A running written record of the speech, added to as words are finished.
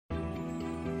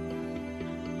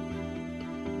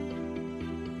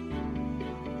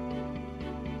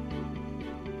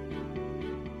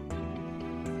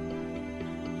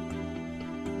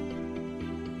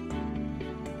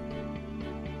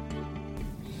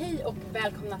Hej och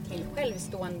välkomna till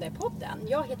Självstående-podden.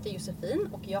 Jag heter Josefin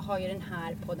och jag har ju den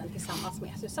här podden tillsammans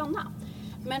med Susanna.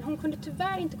 Men hon kunde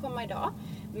tyvärr inte komma idag.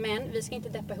 Men vi ska inte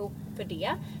deppa ihop för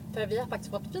det. För vi har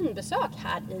faktiskt fått finbesök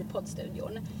här i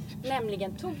poddstudion.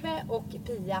 Nämligen Tove och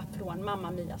Pia från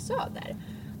Mamma Mia Söder.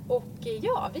 Och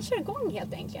ja, vi kör igång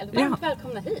helt enkelt. Varmt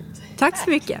välkomna hit. Tack så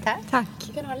mycket. Tack.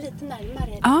 Du kan ha lite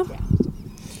närmare. Ja.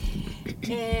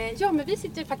 Ja, men vi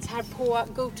sitter faktiskt här på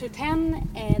Go to 10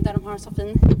 där de har en så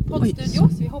fin poddstudio.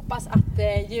 Så vi hoppas att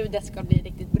ljudet ska bli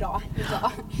riktigt bra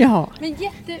idag. Ja. Men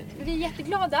vi är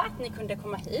jätteglada att ni kunde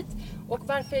komma hit. Och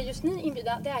varför just ni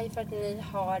inbjudna, det är ju för att ni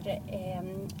har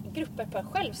grupper för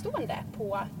självstående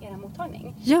på er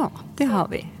mottagning. Ja, det har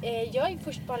vi. Jag är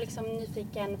först bara liksom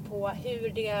nyfiken på hur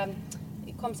det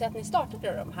kom sig att ni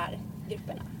startade de här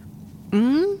grupperna.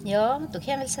 Ja, då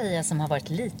kan jag väl säga som har varit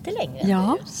lite längre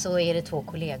nu, så är det 2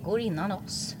 kollegor innan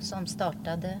oss som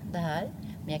startade det här.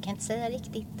 Men jag kan inte säga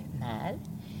riktigt när.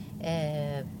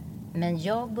 Men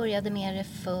jag började med det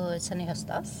sen i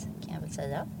höstas, kan jag väl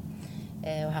säga. Och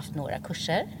har haft några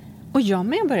kurser. Och jag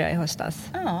med började i höstas.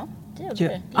 Ja, det gjorde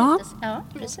du. Ja,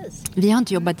 precis. Vi har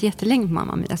inte jobbat jättelänge på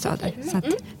Mamma Mia Söder. Så att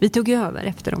vi tog över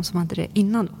efter de som hade det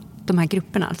innan de här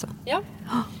grupperna alltså. Ja.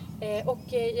 Och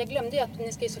jag glömde ju att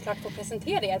ni ska ju såklart få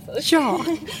presentera er först. Ja.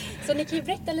 Så ni kan ju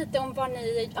berätta lite om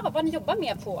vad ni jobbar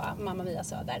med på Mamma Mia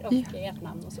Söder och ert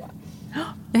namn och så.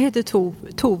 Jag heter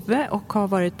Tove och har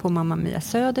varit på Mamma Mia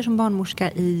Söder som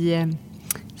barnmorska i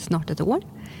snart ett år.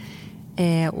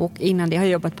 Och innan det har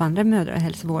jag jobbat på andra mödra- och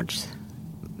hälsovårds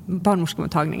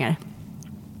barnmorskemottagningar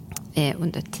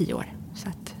under 10 år. Så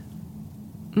att,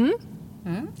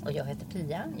 Och jag heter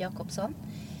Pia Jakobsson.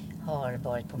 Har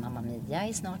varit på Mamma Mia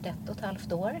i snart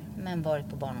 1,5 år. Men varit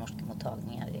på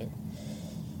barnmorskemottagningar i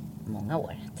många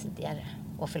år tidigare.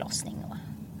 Och förlossning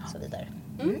och så vidare.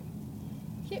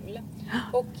 Kul.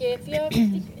 Och för jag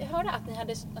fick höra att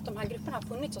de här grupperna har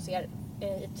funnits hos er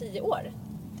i 10 år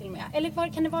till och med.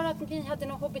 Eller kan det vara att ni hade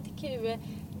några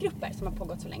HBTQ-grupper som har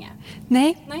pågått så länge?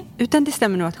 Nej, utan det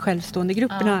stämmer nog att självstående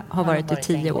grupperna har varit i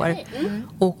 10 år.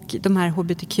 Och de här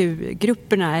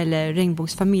HBTQ-grupperna eller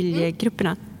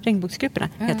regnbågsfamiljegrupperna, regnbågsgrupperna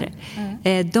heter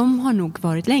det. De har nog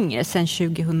varit längre, sedan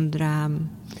 2003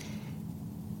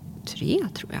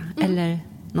 tror jag. Eller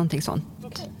någonting sånt.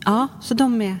 Okay. Ja, så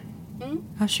de är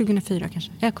 2004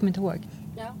 kanske. Jag kommer inte ihåg.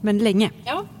 Ja. Men länge.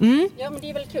 Ja, men det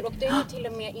är väldigt kul. Och det är ju till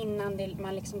och med innan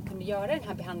man liksom kunde göra den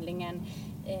här behandlingen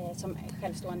som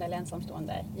självstående eller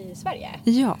ensamstående i Sverige.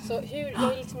 Ja. Så jag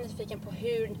är liksom nyfiken på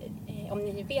hur, om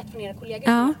ni vet från era kollegor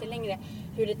som inte längre,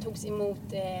 hur det togs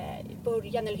emot i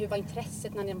början eller hur var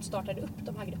intresset när de startade upp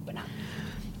de här grupperna?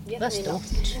 Det var stort,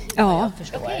 jag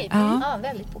förstår. Okay. Ja,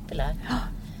 väldigt populärt.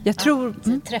 Jag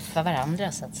tror träffa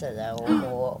varandra så att säga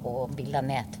och bilda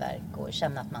nätverk och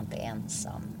känna att man inte är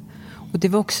ensam. Och det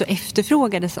var också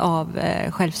efterfrågades av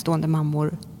självstående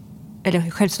mammor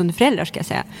eller självstående föräldrar ska jag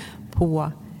säga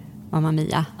på Mamma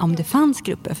Mia om det fanns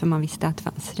grupper, för man visste att det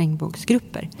fanns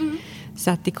regnbågsgrupper.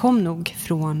 Så att det kom nog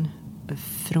från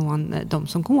de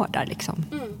som går där liksom.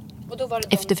 Och då var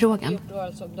det efterfrågan.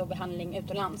 Då behandling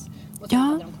utomlands och så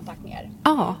hade de kontakt med er.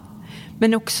 Ja.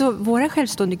 Men också våra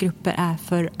självstående grupper är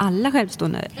för alla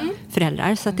självstående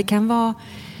föräldrar. Så att det kan vara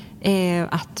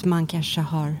att man kanske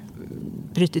har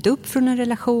brutit upp från en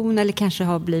relation eller kanske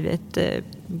har blivit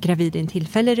gravid i en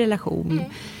tillfällig relation.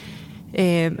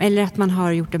 Eller att man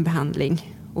har gjort en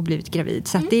behandling och blivit gravid.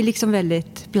 Så att det är liksom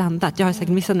väldigt blandat. Jag har säkert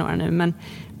missat några nu.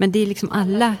 Men det är liksom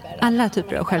alla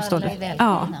typer av självstående.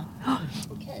 Ja.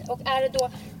 Okej. Och är det då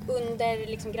under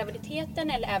liksom graviditeten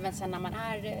eller även sen när man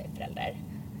är förälder?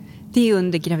 Det är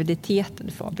under graviditeten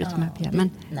du får avbryta med Pia. Men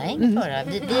nej, ingen fara.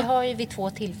 Vi har ju vid 2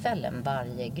 tillfällen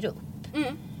varje grupp.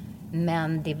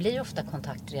 Men det blir ofta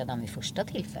kontakt redan vid första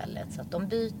tillfället. Så att de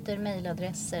byter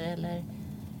mejladresser eller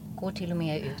går till och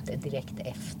med ut direkt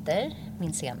efter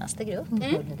min senaste grupp.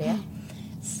 Det.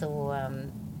 Så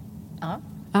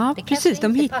det precis, kanske inte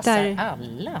de passar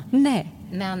alla. Nej.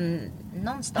 Men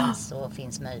någonstans så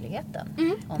finns möjligheten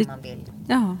om man vill.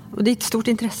 Ja, och det är ett stort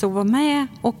intresse att vara med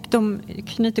och de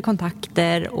knyter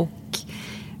kontakter och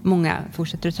många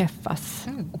fortsätter att träffas.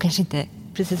 Och kanske inte,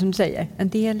 precis som du säger, en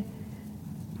del,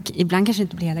 ibland kanske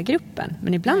inte blir hela gruppen,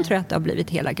 men ibland tror jag att det har blivit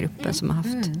hela gruppen som har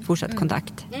haft fortsatt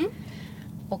kontakt.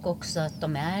 Och också att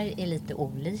de är i lite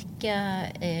olika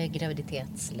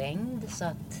graviditetslängd, så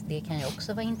att det kan ju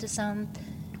också vara intressant.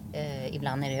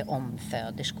 Ibland är det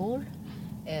omföderskor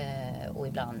och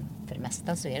ibland, för det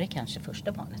mesta, så är det kanske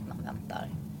första barnet man väntar.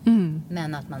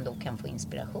 Men att man då kan få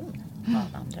inspiration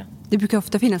av andra. Det brukar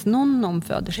ofta finnas någon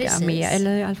omföderska med,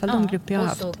 eller i alla fall de grupper jag har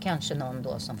haft. Och så kanske någon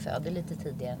då som föder lite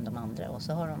tidigare än de andra och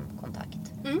så har de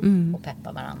kontakt och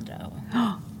peppar varandra.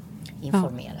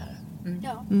 informerar.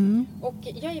 Ja. Och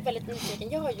jag är väldigt nyfiken.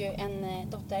 Jag har ju en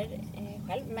dotter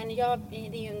själv, men det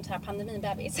är ju en sån här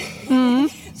pandemibebis.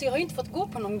 Så jag har ju inte fått gå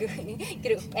på någon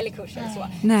grupp eller kurs eller så.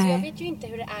 Nej. Så jag vet ju inte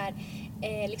hur det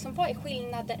är. Liksom, vad är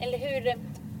skillnaden, eller hur...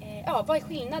 vad är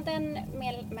skillnaden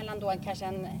mellan då kanske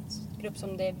en grupp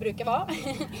som det brukar vara,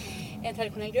 en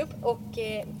traditionell grupp, och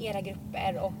era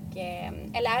grupper?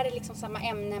 Eller är det liksom samma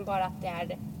ämnen, bara att det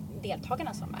är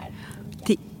deltagarna som är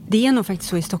olika? Det är nog faktiskt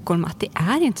så i Stockholm att det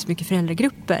är inte så mycket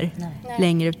föräldragrupper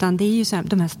längre, utan det är ju så här,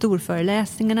 de här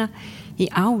storföreläsningarna i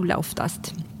aula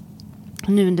oftast.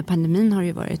 Nu under pandemin har det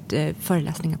ju varit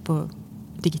föreläsningar på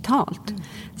digitalt.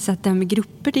 Så att det här med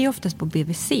grupper, det är oftast på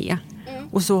BVC.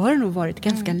 Och så har det nog varit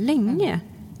ganska länge.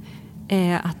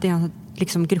 Att det är,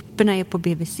 liksom, grupperna är på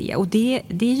BVC. Och det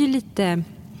är ju lite...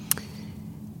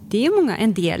 Det är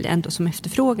en del ändå som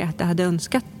efterfrågar att det hade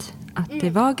önskat att det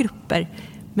var grupper.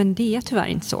 Men det är tyvärr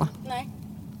inte så. Nej.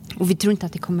 Och vi tror inte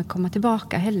att det kommer komma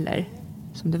tillbaka heller,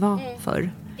 som det var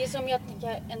förr. Det som jag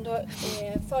tänker ändå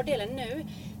fördelen nu,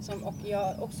 och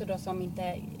jag också då som inte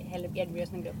heller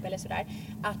erbjuder en grupp eller sådär,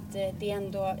 att det är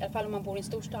ändå, i alla fall om man bor i en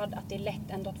storstad, att det är lätt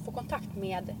ändå att få kontakt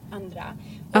med andra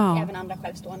och även andra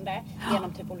självstående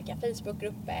genom typ olika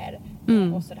Facebookgrupper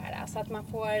och sådär. Så att man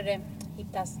får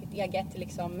hitta sitt eget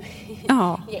liksom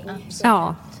gäng.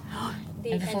 Ja.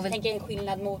 Det är kanske en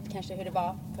skillnad mot kanske hur det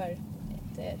var för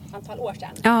ett antal år sedan.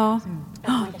 Ja. Att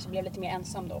man kanske blev lite mer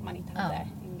ensam då om man inte hade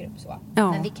en grupp så.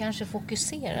 Ja. Men vi kanske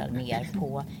fokuserar mer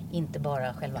på inte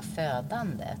bara själva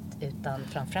födandet, utan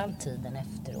framförallt tiden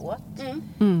efteråt.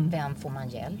 Vem får man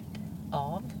hjälp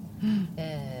av?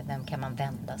 Vem kan man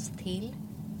vända sig till?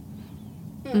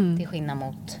 Till skillnad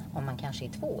mot om man kanske är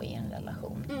två i en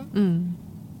relation.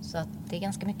 Så att det är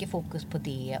ganska mycket fokus på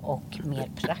det och mer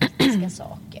praktiska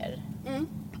saker.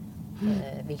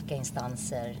 Vilka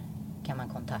instanser kan man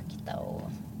kontakta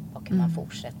och vad kan man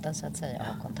fortsätta så att säga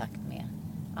ha kontakt med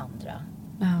andra.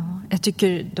 Ja, jag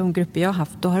tycker de grupper jag har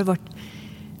haft, då har det varit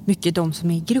mycket de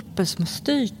som är i gruppen som har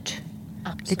styrt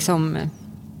liksom,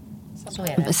 så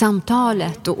är det.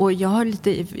 Samtalet. Och jag har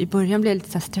i början blev jag lite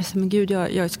så här stressad, men gud,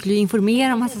 jag skulle ju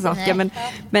informera om massa saker,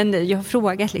 men jag har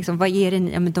frågat liksom, vad är det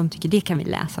ni, men de tycker det kan vi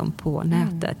läsa om på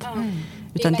nätet.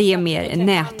 Utan det är mer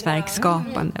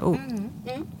nätverksskapande och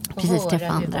precis träffa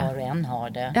andra. Hur var och en har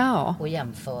det och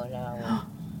jämföra.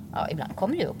 Och, ibland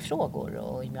kommer det upp frågor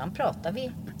och ibland pratar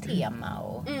vi tema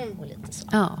och lite så.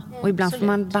 Ja, och ibland får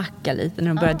man backa lite när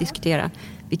de börjar diskutera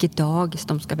vilket dagis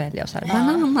de ska välja och så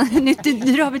här.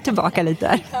 Nu drar vi tillbaka lite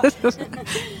där.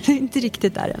 Det är inte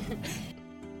riktigt där än.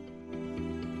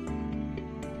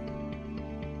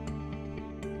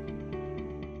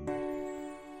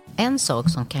 En sak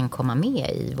som kan komma med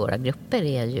i våra grupper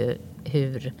är ju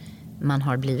hur man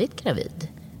har blivit gravid.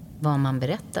 Vad man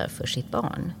berättar för sitt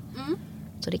barn.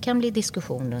 Så det kan bli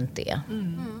diskussion runt det.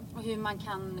 Och hur man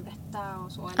kan berätta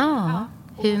och så. Ja,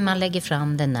 hur man lägger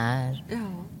fram det när. Ja.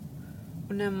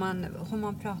 Och hur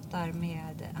man pratar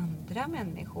med andra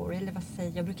människor. Eller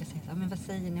jag brukar säga så här, men vad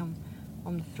säger ni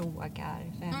om du frågar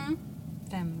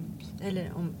vem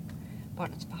eller om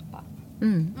barnets pappa.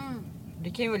 Det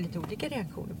kan ju vara lite olika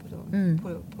reaktioner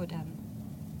på den.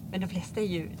 Men de flesta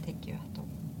tänker ju att de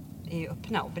är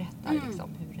öppna och berättar liksom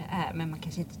hur det är. Men man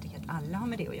kanske inte tycker att alla har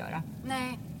med det att göra.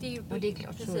 Nej, det är ju och det är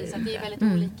klart, precis att det är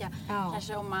väldigt olika.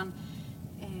 Kanske om man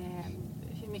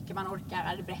hur mycket man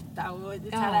orkar berätta och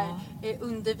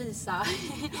undervisa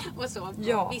och så.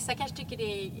 Ja. Vissa kanske tycker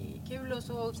det är kul och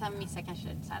så, och sen vissa kanske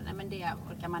så här, nej, men det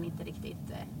orkar man inte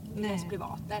riktigt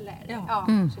privat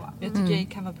eller så. Jag tycker det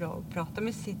kan vara bra att prata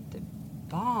med sitt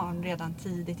barn redan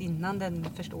tidigt innan den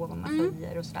förstår vad man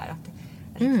säger och sådär.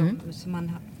 Liksom, så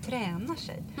man tränar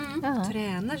sig.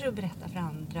 Tränar sig och berättar för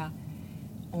andra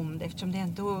om det. Eftersom det är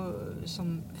ändå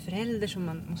som förälder som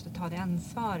man måste ta det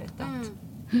ansvaret.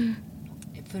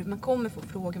 För man kommer få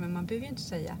frågor, men man behöver ju inte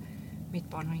säga mitt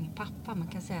barn har ingen pappa. Man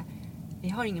kan säga vi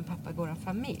har ingen pappa i vår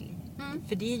familj.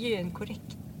 För det är ju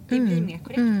det blir mer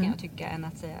korrekt kan jag tycka än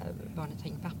att säga barnet har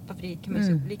ingen pappa. För det kan man ju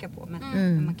se olika på.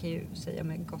 Men man kan ju säga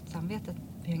med gott samvete att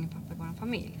vi har ingen pappa i vår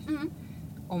familj.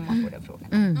 Om man får den frågan.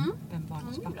 Vem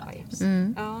barnets pappa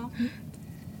är. Ja.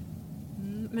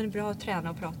 Men det är bra att träna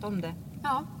och prata om det.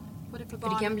 Ja, både för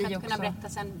barnet kan bli för att kunna också berätta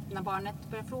sen när barnet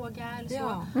börjar fråga eller så.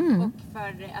 Ja. Och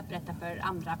för att berätta för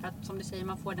andra. För att som du säger,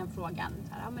 man får den frågan.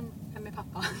 Så här, men vem är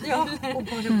pappa? Ja, och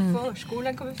barnen på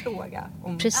förskolan kommer fråga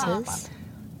om Precis.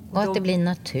 Och att det blir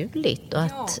naturligt. Och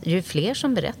att ju fler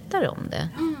som berättar om det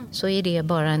så är det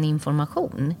bara en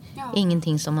information.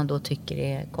 Ingenting som man då tycker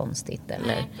är konstigt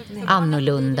eller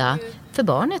annorlunda. För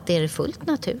barnet är det fullt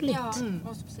naturligt. Ja,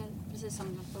 och precis som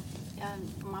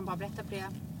om man bara berättar på det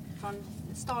från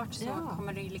start så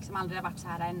kommer det ju liksom aldrig ha varit så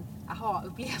här en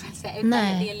aha-upplevelse. Utan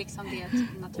Nej. det är liksom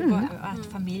det naturligt. Att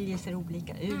familjer ser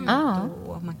olika ut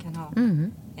och man kan ha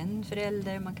en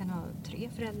förälder, man kan ha 3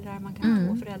 föräldrar, man kan ha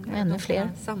 2 föräldrar. Ännu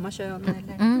fler. Samma kön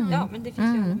eller... Ja, men det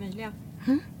finns ju alla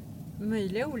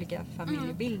möjliga olika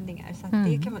familjebildningar. Så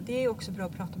att det är också bra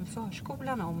att prata med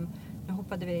förskolan om. Nu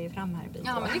hoppade vi fram här en bit.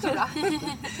 Ja, men det går bra.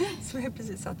 Som jag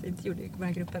precis sa att vi inte gjorde i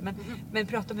våra grupper. Men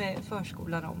prata med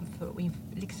förskolan om för att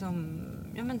liksom,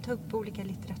 ta upp olika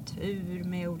litteratur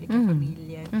med olika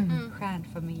familjer.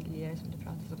 Stjärnfamiljer som det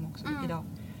pratas om också idag.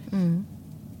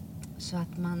 Så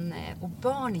att man, och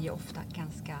barn är ju ofta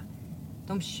ganska,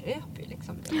 de köper ju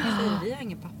liksom det. De säger, vi har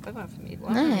ingen pappa i vår familj.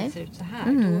 Vår familj ser ut så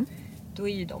här. Då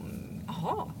är ju de,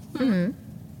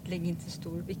 lägg inte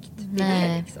stor vikt vid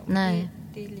det liksom.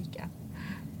 Det är lika.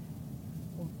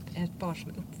 Och ett barn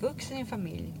som är uppvuxen i en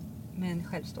familj med en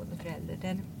självstående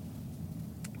förälder,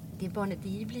 det barnet,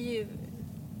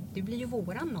 det blir ju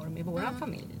våran norm i våran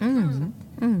familj. Liksom,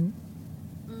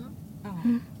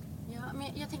 Ja, men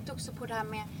jag tänkte också på det här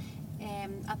med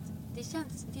att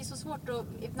det är så svårt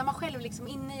att, när man själv liksom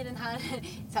inne i den här,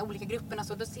 så här olika grupperna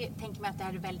så, då tänker man att det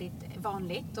här är väldigt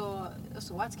vanligt och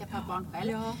så, att skaffa barn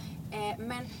själv.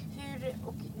 Men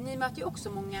och ni möter ju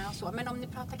också många och så, men om ni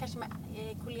pratar kanske med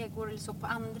kollegor eller så på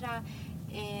andra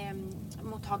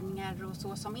mottagningar och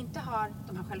så som inte har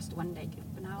de här självstående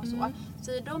grupperna och så,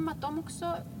 säger de att de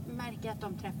också märker att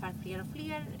de träffar fler och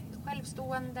fler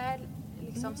självstående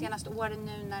liksom senaste åren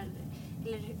nu när...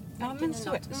 Ja, men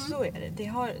så är det.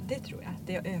 Det tror jag.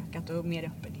 Det har ökat och mer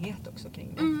öppenhet också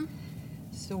kring det.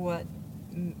 Så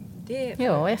det...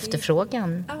 Ja,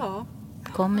 efterfrågan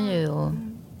kommer ju att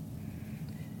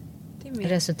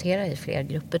resultera i fler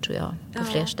grupper, tror jag, på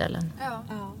fler ställen. Ja,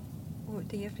 och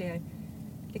det är fler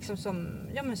liksom som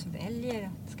väljer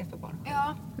att skaffa barn.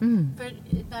 Ja,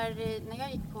 för när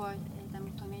jag gick på den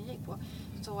mottagningen jag gick på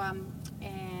så...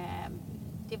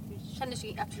 det kändes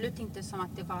ju absolut inte som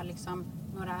att det var liksom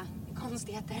några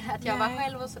konstigheter att jag var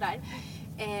själv och sådär.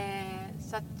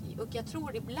 Så att, och jag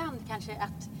tror ibland kanske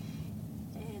att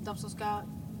de som ska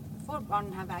få barn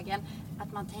den här vägen,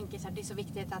 att man tänker så här, det är så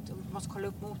viktigt att man måste kolla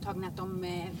upp mottagningen, att de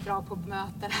är bra på att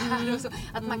bemöta det här och så.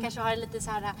 Att man kanske har lite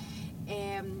så här,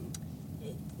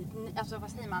 alltså vad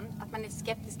säger man? Att man är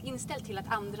skeptisk inställd till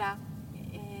att andra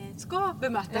ska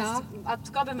bemötas, att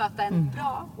ska bemöta en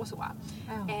bra och så.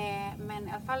 Men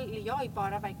i alla fall, jag har ju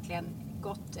bara verkligen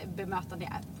gott bemötande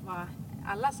på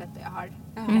alla sätt jag har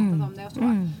berättat om det och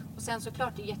så. Och sen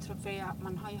såklart det är jättetråkigt för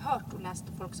man har ju hört och läst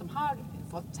folk som har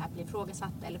fått så här bli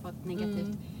ifrågasatta eller fått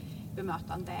negativt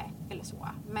bemötande eller så.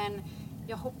 Men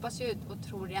jag hoppas ju och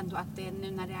tror ändå att det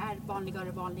nu när det är vanligare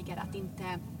och vanligare att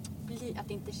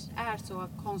det inte är så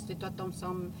konstigt och att de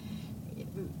som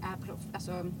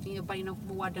jobbar inom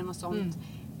vården och sånt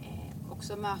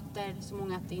också möter så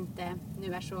många att det inte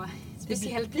nu är så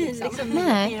speciellt. Det blir liksom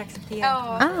mer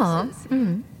accepterat.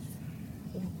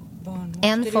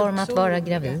 En form att vara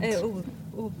gravid.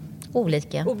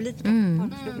 Olika.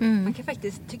 Man kan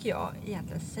faktiskt, tycker jag,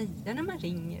 egentligen säga när man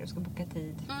ringer och ska boka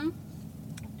tid.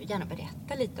 Gärna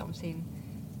berätta lite om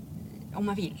om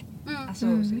man vill.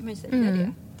 Alltså så kan man ju säga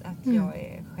det. Att jag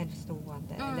är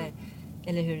självstående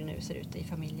eller hur det nu ser ut i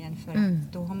familjen. För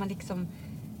att då har man liksom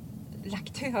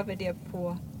lagt över det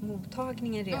på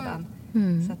mottagningen redan.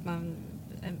 Så att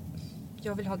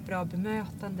jag vill ha ett bra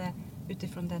bemötande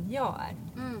utifrån den jag är.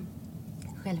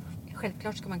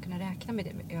 Självklart ska man kunna räkna med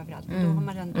det överallt. Men då har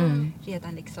man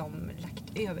redan liksom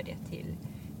lagt över det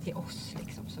till oss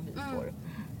liksom, så vi får,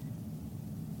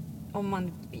 om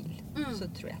man vill, så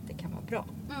tror jag att det kan vara bra.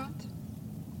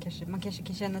 Man kanske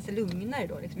kan känna sig lugnare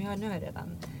då. Liksom. Nu har jag redan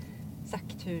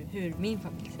sagt hur min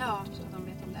familj ser ut. Så de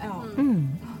vet om det.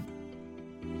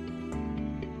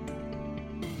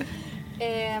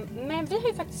 Men vi har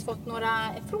ju faktiskt fått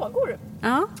några frågor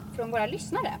från våra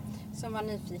lyssnare som var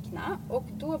nyfikna. Och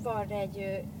då var det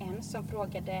ju en som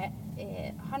frågade,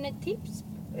 har ni tips,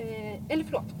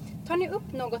 tar ni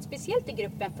upp något speciellt i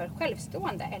gruppen för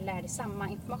självstående eller är det samma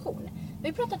information? Vi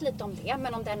har pratat lite om det,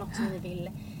 men om det är något som ni vill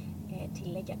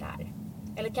tillägga där.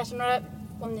 Eller kanske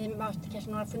om ni möter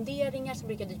kanske några funderingar som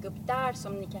brukar dyka upp där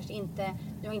som ni kanske inte,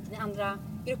 nu har inte ni andra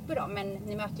grupper då, men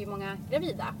ni möter ju många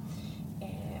gravida.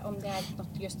 Om det är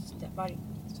något just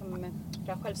som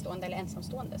rör självstående eller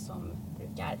ensamstående som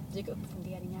brukar dyka upp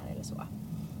funderingar eller så.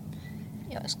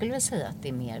 Jag skulle väl säga att det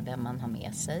är mer vem man har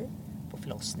med sig på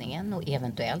förlossningen och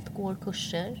eventuellt går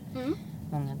kurser.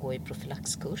 Många går i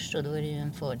profylaxkurs och då är det ju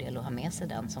en fördel att ha med sig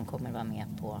den som kommer vara med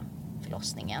på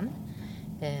förlossningen.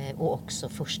 Och också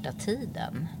första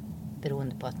tiden,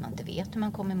 beroende på att man inte vet hur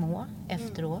man kommer må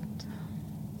efteråt.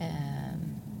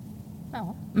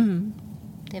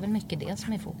 Det är väl mycket det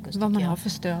som är fokus. Vad man jag. har för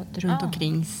stöd runt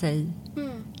omkring sig.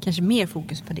 Kanske mer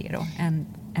fokus på det då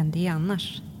än det är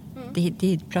annars.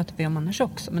 Det pratar vi om annars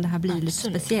också, men det här blir lite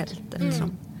speciellt.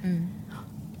 Liksom.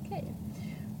 Okej.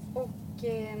 Och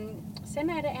sen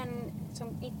är det en som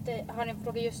inte har en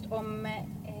fråga just om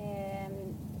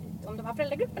de här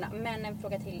föräldragrupperna, men en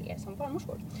fråga till er som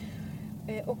barnmorskor.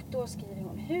 Och då skriver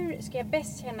hon: hur ska jag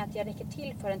bäst känna att jag räcker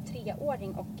till för en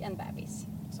 3-åring och en bebis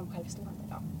som självstående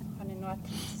då? Har ni några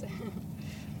tips?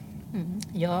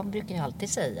 Jag brukar ju alltid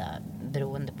säga,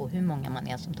 beroende på hur många man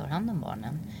är som tar hand om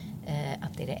barnen,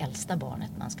 att det är det äldsta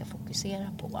barnet man ska fokusera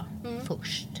på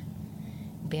först.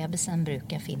 Bebisen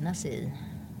brukar finnas i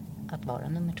att vara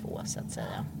nummer 2 så att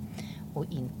säga. Och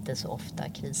inte så ofta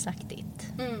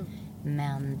krisaktigt.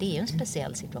 Men det är ju en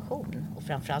speciell situation. Och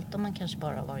framförallt om man kanske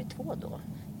bara har varit 2 då.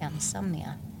 Ensam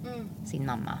med sin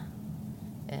mamma.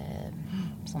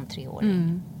 Som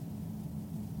 3-åring.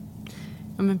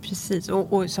 Ja men precis.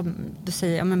 Och som du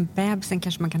säger, ja, men bebisen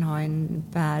kanske man kan ha en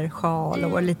bärsjal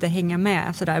och lite hänga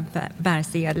med. Sådär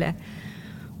bärsele.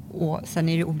 Och sen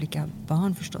är det olika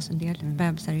barn förstås. En del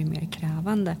bebisar är ju mer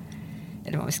krävande.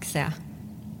 Eller vad vi ska säga.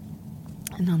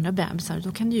 En andra bebisar,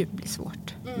 då kan det ju bli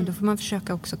svårt. Men då får man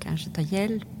försöka också kanske ta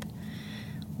hjälp.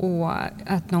 Och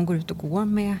att någon går ut och går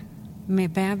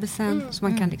med bebisen. Så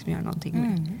man kan liksom göra någonting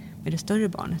med det större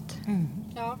barnet.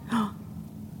 Ja.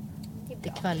 Det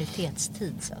är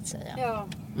kvalitetstid så att säga. Ja.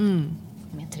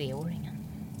 Med 3-åringen.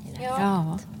 I det här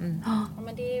Ja. Ja,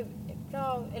 men det är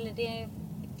bra, eller det är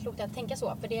klokt att tänka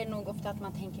så. För det är nog ofta att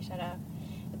man tänker så här,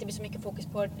 att det blir så mycket fokus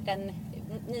på den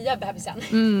nya bebisen.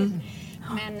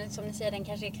 Men som ni säger, den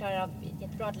kanske klarar av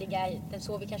jättebra att ligga, den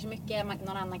sover kanske mycket,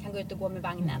 någon annan kan gå ut och gå med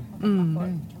vagnen. Och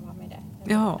man kan vara med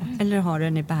det. Ja, eller ha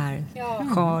den i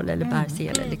bärsjal eller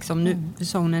bärsele. Liksom. Nu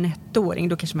sa hon en 1-åring,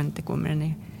 då kanske man inte går med den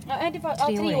i... Ja, det var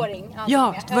 3-åring.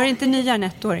 Ja, var det inte nya en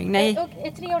 1-åring? Nej.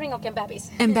 En 3-åring och en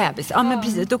bebis. En bebis, ja men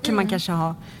precis. Då kan man kanske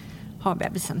ha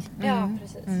bebisen. Ja,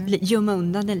 precis. Gömma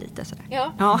undan den lite sådär.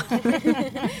 Ja.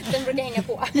 Den brukar hänga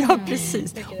på. Ja,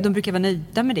 precis. Och de brukar vara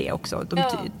nöjda med det också.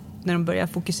 När de börjar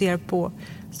fokusera på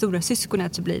stora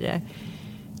syskonet så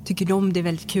tycker de det är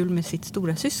väldigt kul med sitt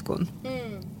stora syskon.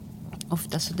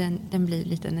 Ofta så den blir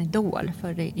lite en idol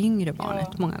för det yngre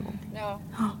barnet många gånger. Ja.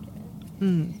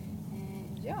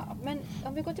 Ja, men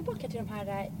om vi går tillbaka till de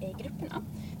här grupperna.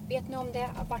 Vet ni om det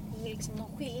har varit liksom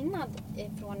någon skillnad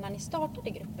från när ni startade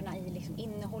grupperna i liksom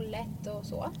innehållet och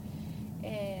så?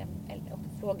 Och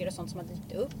frågor och sånt som har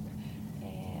dykt upp.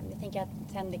 Jag tänker att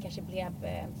sen det kanske blev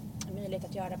möjligt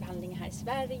att göra behandlingar här i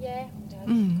Sverige. Det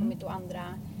har kommit då andra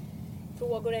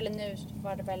frågor, eller nu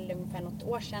var det väl ungefär något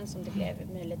år sedan som det blev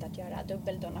möjligt att göra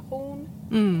dubbeldonation.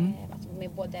 Alltså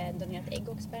med både donerat ägg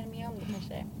och spermium. Det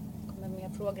kanske kommer mer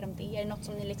frågor om det. Är det något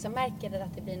som ni liksom märker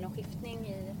att det blir någon skiftning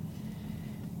i?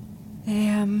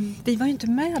 Vi var ju inte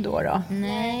med då.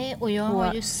 Nej, och jag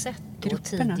har ju sett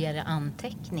grupperna. Tidigare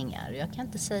anteckningar. Jag kan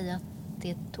inte säga att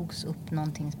det togs upp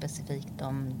någonting specifikt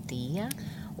om det.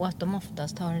 Och att de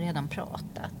oftast har redan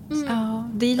pratat. Ja,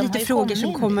 det är lite frågor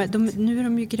som kommer. Nu är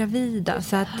de ju gravida.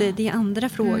 Så att det är andra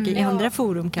frågor i andra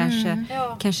forum kanske.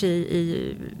 Kanske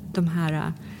i de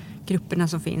här grupperna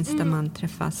som finns där man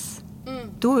träffas.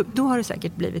 Då har det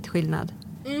säkert blivit skillnad.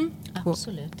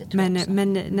 Absolut, det tror jag.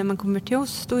 Men när man kommer till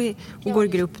oss och går i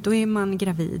grupp, då är man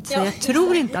gravid. Så jag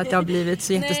tror inte att det har blivit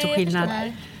så jättestor skillnad.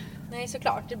 Nej,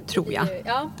 såklart. Tror jag.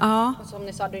 Ja. Och som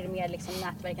ni sa, då är det mer liksom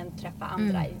nätverken att träffa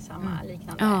andra i samma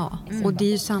liknande. Ja, och det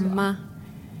är ju samma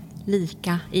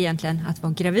lika egentligen att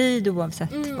vara gravid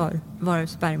oavsett var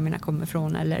spermierna kommer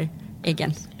från eller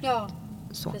äggen. Ja,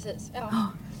 så. Precis. Ja.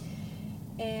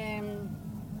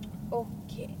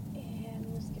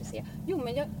 Nu ska vi se. Jo,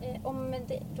 men om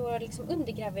det då liksom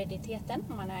under graviditeten,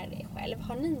 om man är själv,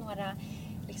 har ni några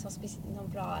liksom någon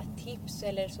bra tips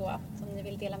eller så som ni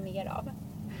vill dela mer av?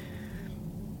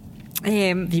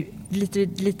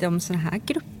 Lite om såna här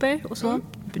grupper och så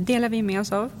delar vi med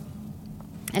oss av.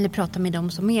 Eller pratar med dem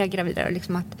som är gravida.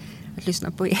 Liksom att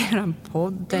lyssna på eran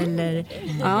podd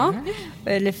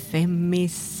eller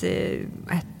Femmis.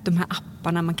 De här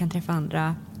apparna man kan träffa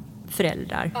andra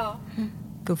föräldrar.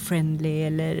 GoFriendly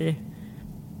eller...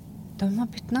 De har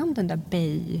bytt namn, den där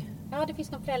Bay. Ja, det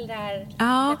finns några föräldrar.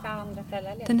 Träffa andra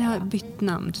föräldrar. Den har bytt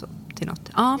namn till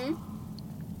något. Ja.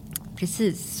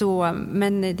 Precis, så,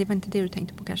 men det var inte det du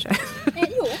tänkte på kanske?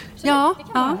 Jo, det kan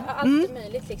vara allt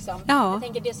möjligt liksom. Ja. Jag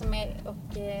tänker det som är,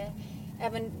 och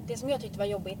även det som jag tyckte var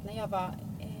jobbigt när jag var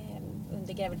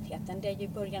under graviditeten, det är ju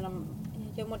början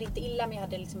jag mådde inte illa men jag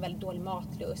hade liksom väldigt dålig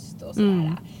matlust och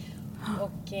sådär.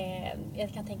 Och jag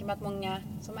kan tänka mig att många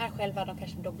som är själva, de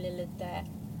kanske då blir lite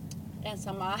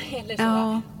ensamma eller så.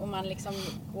 Ja. Och man liksom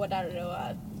går där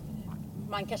och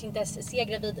man kanske inte ser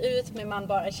gravid ut, men man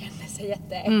bara känner sig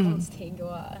jättekonstig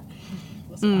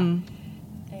och så.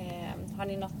 Har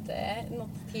ni något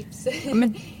tips? Ja,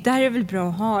 men där är det väl bra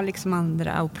att ha liksom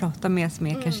andra att prata med som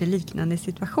är kanske liknande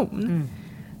situation.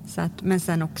 Så att, men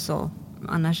sen också,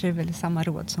 annars är det väl samma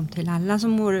råd som till alla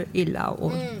som mår illa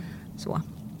och så.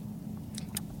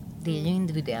 Det är ju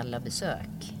individuella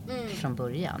besök från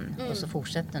början. Och så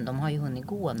fortsätter de har ju hunnit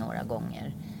gå några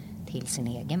gånger till sin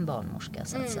egen barnmorska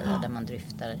så att säga. Där man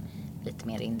dryftar lite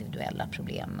mer individuella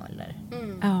problem eller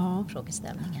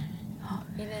frågeställningar.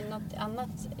 Är det något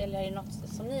annat, eller är det något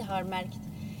som ni har märkt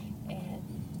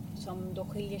som då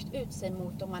skiljer ut sig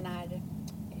mot om man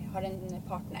har en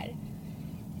partner?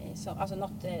 Alltså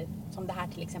något som det här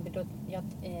till exempel då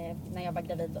när jag var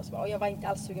gravid och jag var inte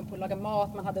alls sugen på att laga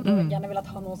mat. Man hade då gärna velat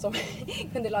ha någon som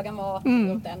kunde laga mat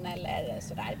åt den eller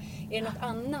sådär. Är det något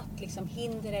annat liksom,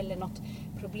 hinder eller något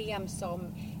problem som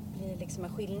blir liksom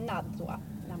en skillnad då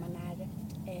när man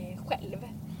är själv?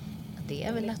 Det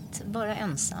är väl att vara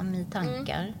ensam i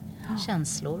tankar,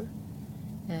 känslor.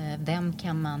 Vem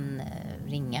kan man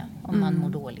ringa om man mår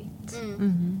dåligt?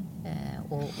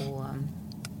 Och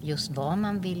just vad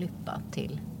man vill yppa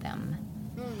till vem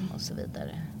och så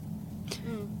vidare.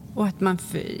 Och att man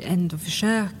ändå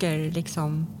försöker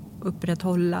liksom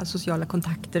upprätthålla sociala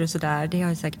kontakter och sådär. Det har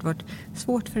ju säkert varit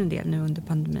svårt för en del nu under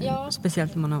pandemin. Ja.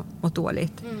 Speciellt om man har mått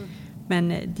dåligt. Men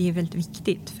det är väldigt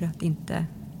viktigt för att inte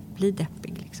bli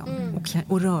deppig liksom.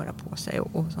 Och röra på sig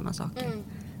och sådana saker.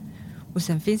 Och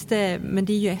sen finns det, men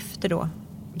det är ju efter då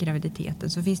graviditeten,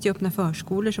 så finns det ju öppna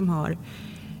förskolor som har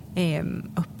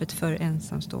öppet för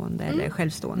ensamstående eller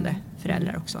självstående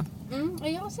föräldrar också.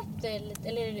 Jag har sett det lite,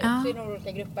 eller i några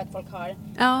olika grupper att folk har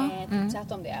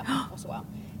tipsat om det och så.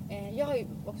 Jag har ju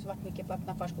också varit mycket på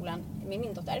öppna förskolan med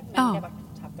min dotter, men det har varit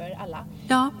här för alla.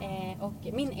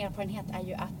 Och min erfarenhet är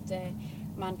ju att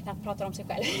man knappt pratar om sig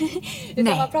själv.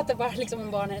 Utan man pratar bara liksom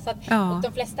om barnen. Så att, och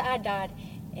de flesta är där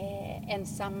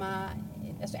ensamma,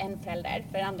 alltså en förälder,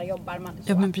 för andra jobbar man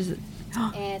så. Ja, men precis.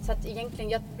 Så att egentligen,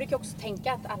 jag brukar också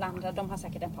tänka att alla andra, de har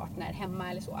säkert en partner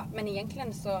hemma eller så. Men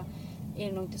egentligen så är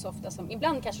det nog inte så ofta som,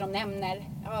 ibland kanske de nämner,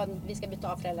 vi ska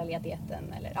byta av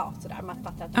föräldraledigheten eller sådär, man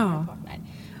fattar att de har en partner.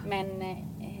 Men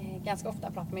ganska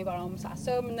ofta pratar man ju bara om så här,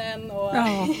 sömnen och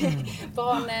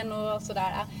barnen och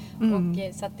sådär.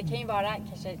 Och, så att det kan ju vara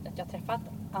kanske att jag har träffat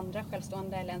andra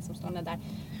självstående eller ensamstående där,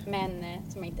 men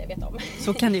som jag inte vet om.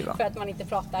 Så kan det ju vara. För att man inte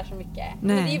pratar så mycket.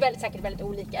 Men det är ju säkert väldigt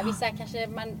olika. Vissa kanske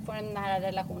man får en nära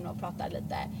relation och pratar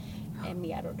lite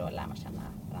mer och då lär man känna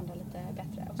varandra lite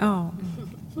bättre. Och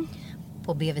så.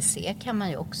 På BVC kan man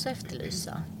ju också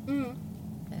efterlysa.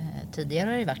 Tidigare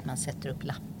har det varit att man sätter upp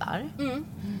lappar.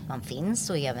 Man finns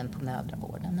och även på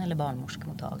mödravården eller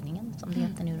barnmorskemottagningen som det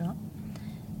heter nu då.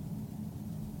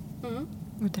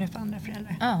 Och träffa andra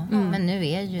föräldrar. Men nu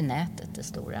är ju nätet det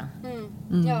stora.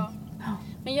 Ja.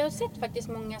 Men jag har sett faktiskt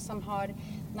många som har,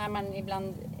 när man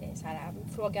ibland så här,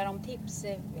 frågar om tips,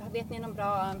 vet ni någon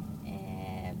bra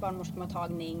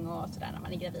barnmorskemottagning och sådär när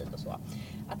man är gravid och så.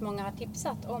 Att många har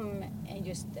tipsat om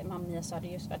just Mamma Söder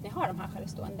just för att ni har de här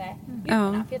självstående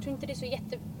grupperna. För jag tror inte det är så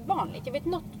jättevanligt. Jag vet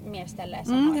något mer ställe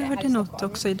som har det. Jag hörde något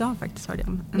också idag faktiskt. Har det.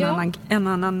 En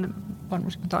annan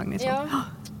barnmorskemottagning.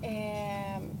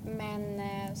 Men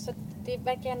så det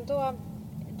verkar ändå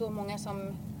då många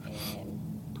som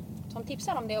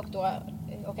tipsar om det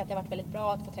och att det har varit väldigt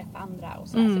bra att få träffa andra och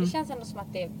så. Så det känns ändå som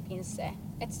att det finns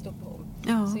ett stort behov.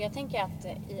 Så jag tänker att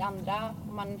i andra,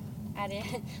 om man är i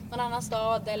någon annan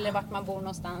stad eller vart man bor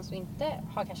någonstans och inte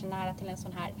har kanske nära till en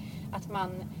sån här, att man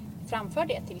framför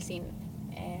det till sin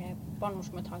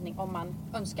barnmorskemottagning om man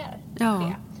önskar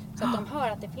det. Så att de hör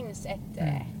att det finns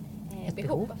ett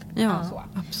behov. Ja, så.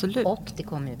 Absolut. Och det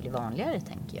kommer ju bli vanligare,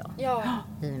 tänker jag.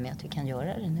 I och med att vi kan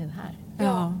göra det nu här.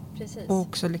 Ja, precis. Och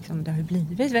också liksom, det har ju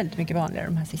blivit väldigt mycket vanligare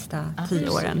de här sista 10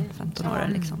 åren, 15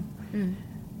 åren liksom.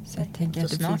 Så jag tänker så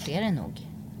att det snart är det nog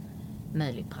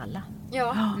möjligt på alla.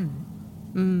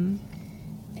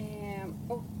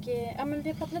 Men vi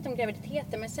har pratat lite om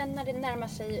graviditeten, men sen när det närmar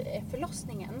sig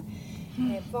förlossningen,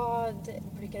 vad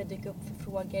brukar det dyka upp för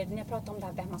frågor? Ni har pratat om det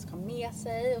här, vem man ska ha med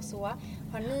sig och så.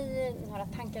 Har ni några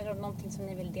tankar om någonting som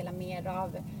ni vill dela med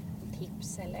av,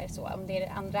 tips eller så? Om det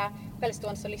är andra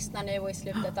självstående som lyssnar nu och i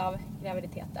slutet av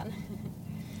graviditeten.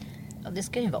 Ja, det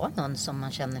ska ju vara någon som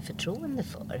man känner förtroende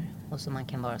för och som man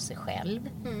kan vara sig själv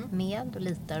med och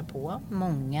litar på.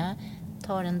 Många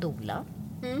tar en doula.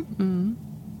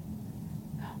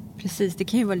 Precis, det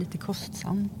kan ju vara lite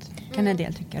kostsamt, kan en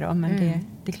del tycka då, men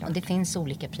det är klart. Och det finns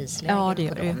olika prislägen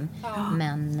på dem. Ja.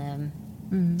 Men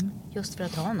just för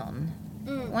att ha någon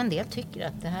Och en del tycker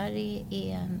att det här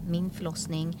är min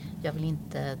förlossning. Jag vill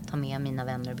inte ta med mina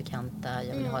vänner och bekanta.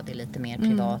 Jag vill ha det lite mer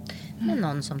privat. Men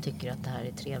någon som tycker att det här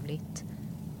är trevligt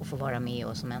och få vara med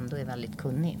och som ändå är väldigt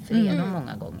kunnig. För det är de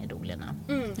många gånger dolerna.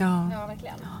 Ja,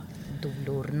 verkligen.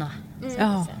 Dolorna.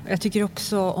 Ja, jag tycker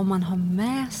också om man har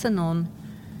med sig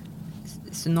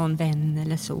någon vän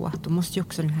eller så, att då måste ju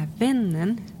också den här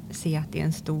vännen se att det är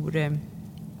en stor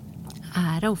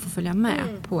ära att få följa med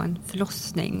på en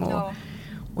förlossning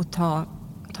och ta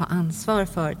ansvar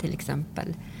för till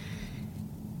exempel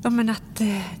att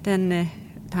den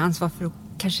tar ansvar för att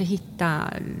kanske hitta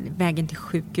vägen till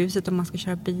sjukhuset om man ska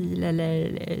köra bil,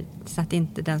 eller så att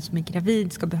inte den som är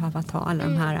gravid ska behöva ta alla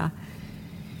de här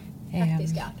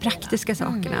praktiska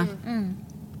sakerna.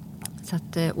 Så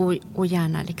att, och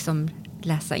gärna liksom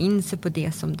läsa in sig på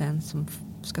det som den som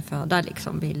ska föda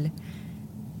liksom vill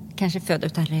kanske föda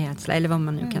utan rädsla, eller vad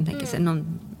man nu kan tänka sig,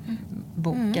 någon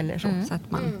bok eller så. Så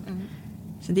att man,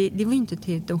 så det var ju inte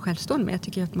till de självstående, men jag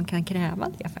tycker att man kan kräva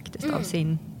det faktiskt av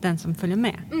den som följer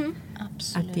med.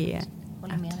 Absolut. Att det,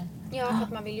 håller med dig. Ja, för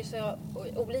att man vill ju så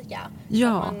olika.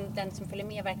 Ja. Så att den som följer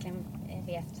med verkligen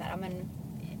vet så här, men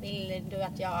vill du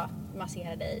att jag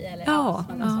masserar dig eller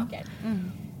sådana saker.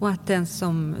 Och att den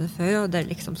som föder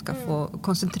liksom ska få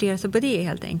koncentrera sig på det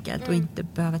helt enkelt. Och inte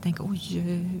behöva tänka,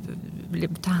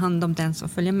 ta hand om den som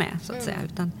följer med så att säga.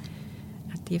 Utan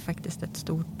att det är faktiskt ett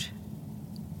stort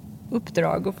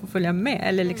uppdrag att få följa med.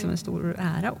 Eller liksom en stor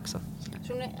ära också.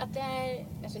 Tror ni att det är,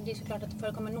 alltså det är såklart att det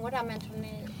förekommer några, men tror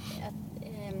ni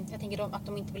att, jag tänker att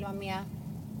de inte vill vara med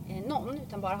någon,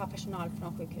 utan bara ha personal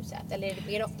från sjukhuset? Eller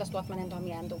är det ofta så att man ändå har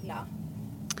med en doula?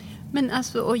 Men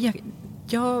alltså, och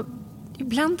jag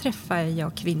ibland träffar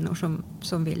jag kvinnor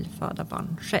som vill föda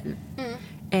barn själv.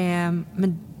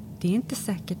 Men det är inte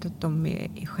säkert att de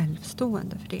är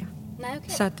självstående för det. Nej, okay.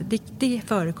 Så att det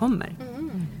förekommer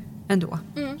ändå.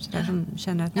 Så där som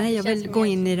känner att nej, jag vill gå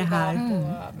in i det här.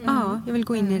 Ja, jag vill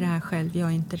gå in i det här själv. Jag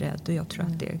är inte rädd och jag tror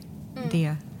att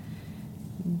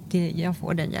jag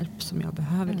får den hjälp som jag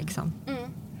behöver liksom.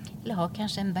 Eller ha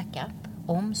kanske en backup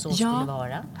om så skulle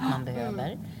vara man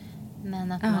behöver.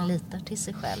 Men att man litar till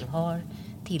sig själv, har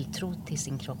tilltro till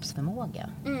sin kroppsförmåga.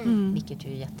 Vilket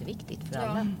ju är jätteviktigt för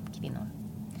alla kvinnor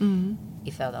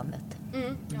i födandet.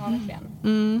 Ja,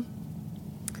 verkligen.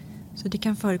 Så det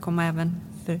kan förekomma även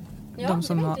för de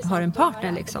som har en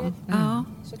partner liksom.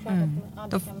 Såklart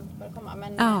att det kan förekomma.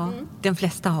 Men, de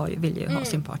flesta vill ju ha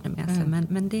sin partner med sig,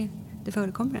 men det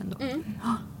förekommer ändå.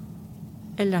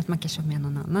 Eller att man kanske har med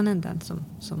någon annan än den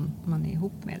som man är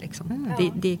ihop med liksom.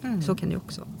 Så kan det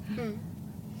också.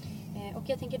 Och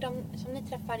jag tänker, de som ni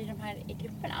träffar i de här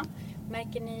grupperna,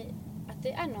 märker ni att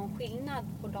det är någon skillnad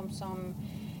på de som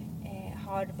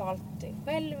har valt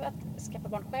själv att skaffa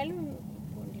barn själv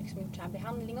och liksom gjort så här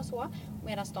behandling och så,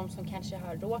 medan de som kanske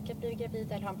har råkat bli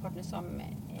gravida eller har en partner som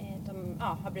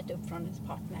har brutit upp från ens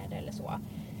partner eller så.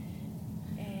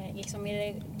 Liksom är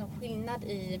det någon skillnad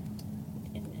i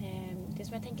det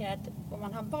som jag tänker är att om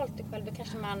man har valt det själv, då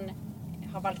kanske man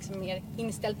har varit liksom mer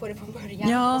inställd på det från början.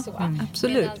 Ja, och så.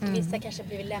 absolut. Medan vissa kanske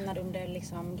blivit lämnade under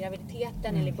liksom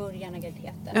graviditeten eller i början av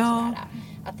graviditeten. Och sådär.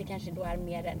 Att det kanske då är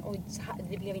mer än,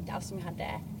 det blev inte alls som jag hade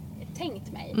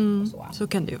tänkt mig. Och så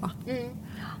kan det ju vara.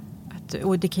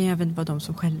 Och det kan ju även vara de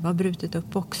som själva har brutit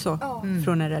upp också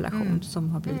från en relation som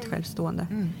har blivit självstående.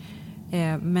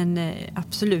 Men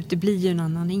absolut, det blir ju en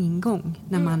annan ingång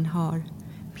när man har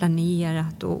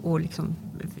planerat och liksom,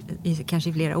 kanske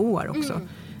i flera år också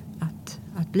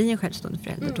att bli en självstående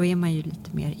förälder. Då är man ju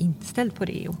lite mer inställd på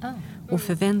det och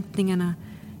förväntningarna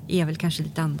är väl kanske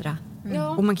lite andra.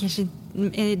 Och man kanske,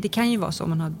 det kan ju vara så om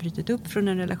man har brutit upp från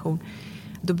en relation,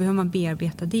 då behöver man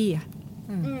bearbeta det.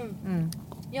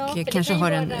 Och kanske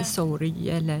har en sorg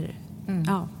eller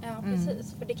Ja,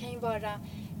 precis. För det kan ju vara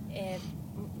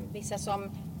vissa som,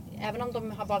 även om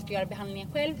de har valt att göra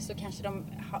behandlingen själv, så kanske de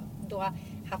har då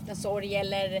haft en sorg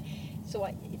eller så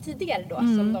tidigare då,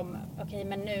 som de,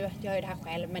 men nu gör jag det här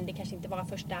själv, men det kanske inte var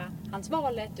första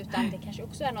handsvalet, utan det kanske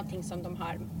också är någonting som de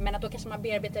har, men att då kanske man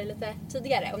bearbetar det lite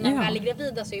tidigare, och när man är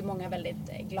gravida så är ju många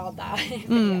väldigt glada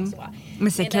för det. Så.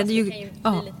 Men sen kan det ju bli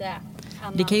lite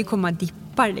annan. Det kan ju komma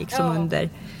dippar liksom under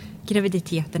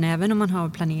graviditeten, även om man har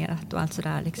planerat och allt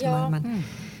sådär liksom,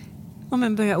 om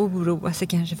man börjar oroa sig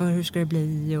kanske för hur ska det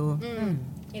bli och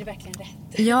är det verkligen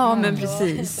rätt? Ja, men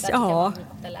precis. Ja,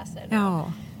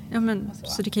 men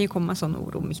så det kan ju komma sån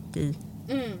oro mitt i.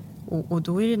 Och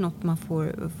då är det något man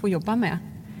får jobba med,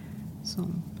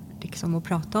 som liksom att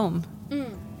prata om.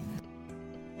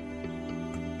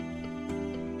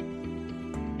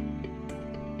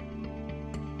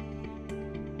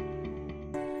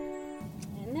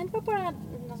 var bara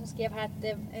någon som skrev här att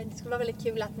det skulle vara väldigt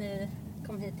kul att ni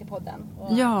kom hit till podden.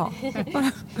 Och Ja.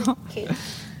 Kul.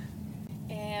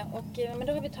 Men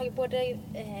då har vi tagit både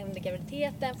under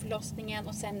graviditeten, förlossningen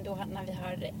och sen då när vi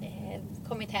har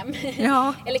kommit hem.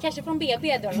 Ja. Eller kanske från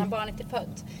BB då när barnet är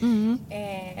född.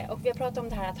 Och vi har pratat om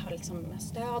det här att ha liksom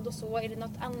stöd och så. Är det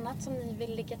något annat som ni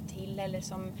vill lägga till eller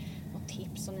som något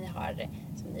tips som ni har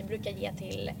som ni brukar ge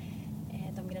till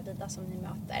de gravida som ni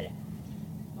möter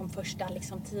om första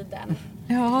liksom, tiden?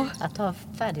 Ja. Att ha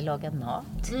färdiglagad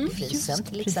mat i frysen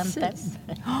till exempel.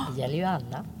 Det gäller ju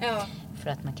alla. Ja. För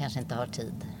att man kanske inte har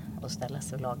tid att ställa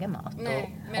sig och laga mat. Nej,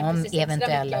 och men om precis, extra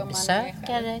eventuella mycket om man är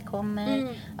besökare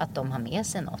kommer, att de har med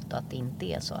sig något och att det inte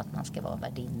är så att man ska vara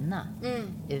värdinna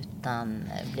utan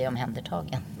bli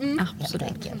omhändertagen. Absolut.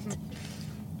 Helt enkelt.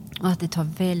 Och att det tar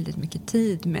väldigt mycket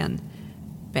tid med en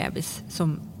bebis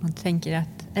som man tänker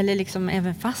att, eller liksom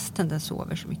även fastän den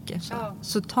sover så mycket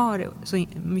så tar det så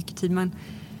mycket tid. Man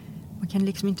kan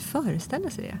liksom inte föreställa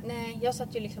sig det. Nej, jag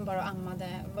satt ju liksom bara och ammade.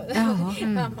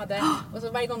 Ammade. Och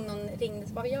så varje gång någon ringde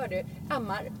så bara, vad gör du?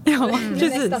 Ammar. Ja,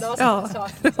 precis. Nästa dag så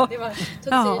sak. Så det var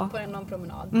tog sig på någon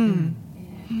promenad.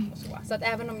 Och så att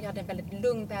även om jag hade en väldigt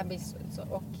lugn bebis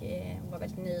och var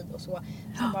väldigt nöjd och så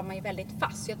var man ju väldigt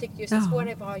fast. Så jag tyckte just det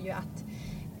svåra var ju att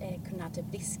kunna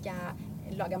typ diska,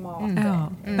 laga mat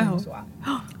och så.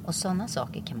 Och sådana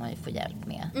saker kan man ju få hjälp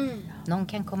med. Någon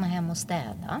kan komma hem och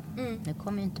städa. Nu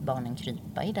kommer ju inte barnen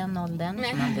krypa i den åldern.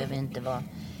 Så man behöver inte vara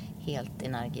helt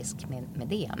energisk med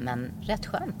det. Men rätt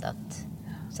skönt att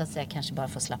så att säga kanske bara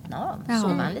få slappna av.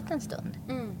 Sova en liten stund.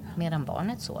 Medan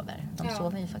barnet sover. De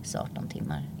sover ju faktiskt 18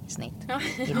 timmar i snitt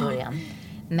i början.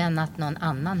 Men att någon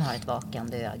annan har ett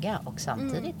vakande öga och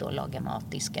samtidigt då lagar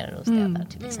mat, diskar och städar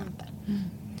till exempel.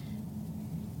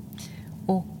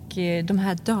 Och de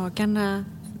här dagarna,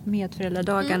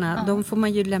 medföräldradagarna, de får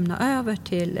man ju lämna över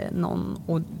till någon.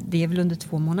 Och det är väl under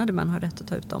 2 månader man har rätt att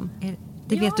ta ut dem.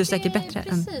 Det vet du säkert bättre.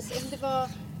 Precis. Det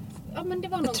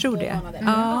var nog 2 månader.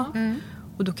 Ja.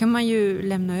 Och då kan man ju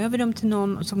lämna över dem till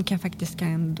någon som faktiskt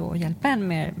kan då hjälpa en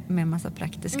med massa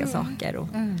praktiska saker. Och,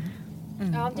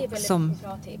 Ja, det är väldigt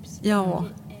bra tips. Ja.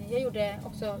 Jag gjorde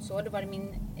också så, det var det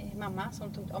min mamma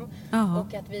som tog dem.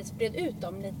 Och att vi spred ut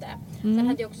dem lite. Sen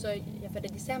hade jag också, jag födde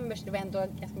i december så det var ändå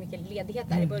ganska mycket ledighet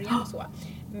där i början och så.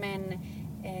 Men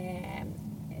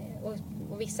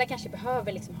och vissa kanske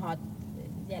behöver liksom ha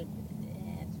hjälp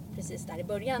precis där i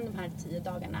början, de här 10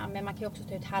 dagarna. Men man kan ju också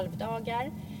ta ut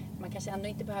halvdagar. Man kanske ändå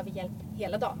inte behöver hjälp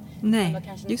hela dagen. Nej, men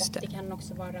kanske just det kan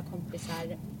också vara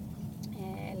kompisar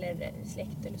eller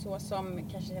släkt eller så som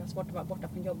kanske har svårt att vara borta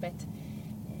från jobbet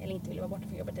eller inte vill vara borta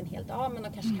från jobbet en hel dag, men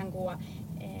de kanske kan gå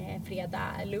fredag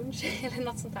lunch eller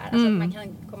något sånt där. Alltså att man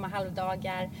kan komma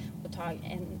halvdagar och ta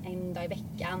en dag i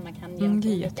veckan. Man kan ge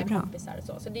olika kompisar och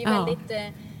så. Så det är väldigt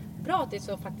bra att det är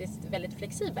så faktiskt väldigt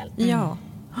flexibelt. Ja.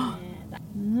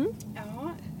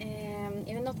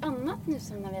 Är det något annat nu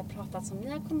som när vi har pratat som ni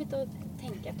har kommit att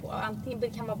tänka på? Antingen det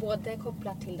kan vara både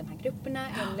kopplat till de här grupperna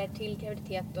eller till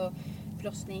graviditet och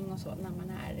förlossning och så när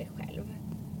man är själv.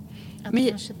 Att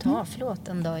kanske ta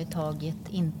en dag i taget,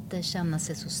 inte känna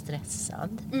sig så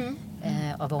stressad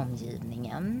av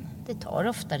omgivningen. Det tar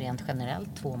ofta rent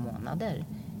generellt 2 månader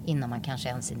innan man kanske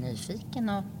ens är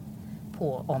nyfiken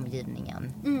på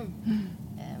omgivningen.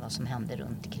 Vad som händer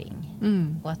runt omkring.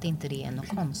 Och att inte det är något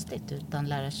konstigt utan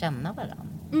lära känna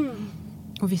varandra.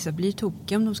 Och vissa blir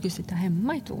tokiga om de skulle sitta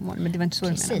hemma i 2 månader. Men det var inte så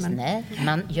precis, jag menade.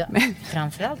 Nej.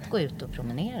 Framförallt gå ut och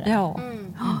promenera. Ja.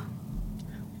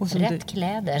 Och som rätt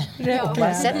kläder.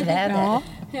 Oavsett väder.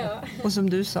 Ja. Och som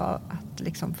du sa, att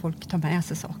liksom folk tar med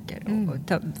sig saker. Och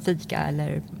tar fika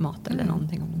eller mat eller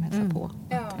någonting om de hälsar på.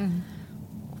 Ja.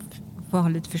 Få ha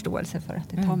lite förståelse för att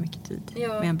det tar mycket tid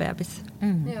med en bebis.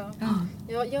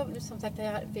 Jag som sagt,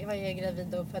 jag var ju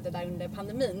gravid och födde där under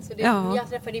pandemin. Så jag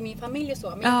träffade min familj och så.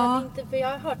 Men jag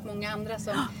har hört många andra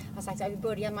som har sagt att i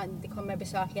början det kommer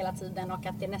besök hela tiden och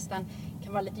att det nästan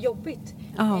kan vara lite jobbigt.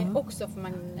 Också för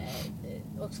man,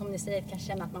 och som ni säger, kan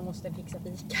känna att man måste fixa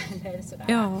fika eller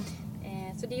sådär.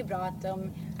 Så det är ju bra att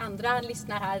om andra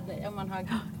lyssnar här, om man har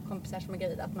kompisar som är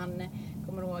gravida, att man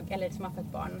kommer ihåg, eller som har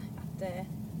fått barn, att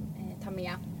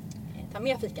ta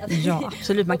med fikat. Ja,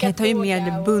 absolut. Man kan ta ju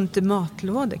med bunt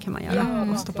matlådor kan man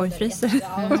göra och stoppa i frysen.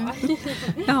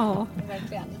 Ja,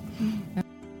 verkligen.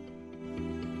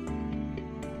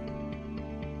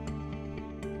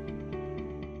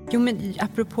 Jo, men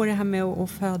apropå det här med att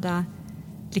föda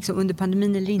liksom under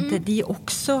pandemin eller inte,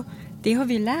 det har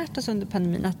vi lärt oss under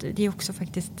pandemin, att det är också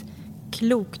faktiskt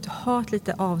klokt att ha ett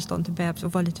lite avstånd till bebis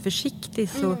och vara lite försiktig.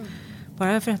 Så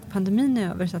bara för att pandemin är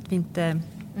över så att vi inte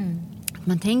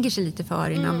man tänker sig lite för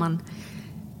innan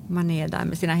man är där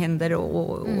med sina händer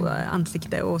och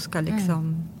ansikte och ska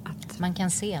liksom... Att, man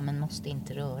kan se men måste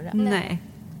inte röra. Nej,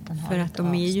 för att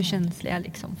de är ju känsliga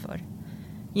liksom för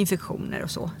infektioner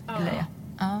och så. Ja. Eller,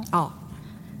 ja.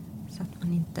 Så att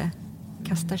man inte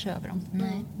kastar sig över dem.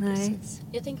 Nej. Precis.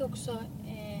 Jag tänker också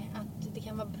att det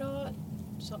kan vara bra,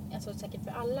 alltså säkert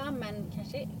för alla, men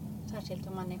kanske särskilt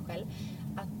om man är själv,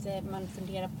 att man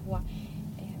funderar på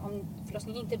om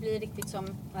förlossningen inte blir riktigt som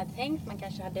man hade tänkt. Man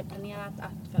kanske hade planerat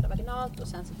att föda vaginalt och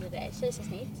sen så blir det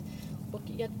kejsarsnitt. Och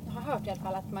jag har hört i alla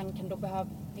fall att man kan då behöva,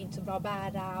 det är inte så bra att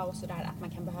bära och sådär, att man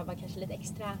kan behöva kanske lite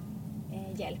extra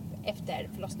hjälp efter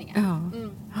förlossningen. Ja.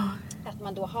 Att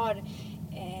man då har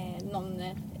någon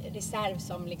reserv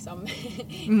som liksom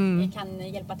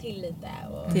kan hjälpa till lite.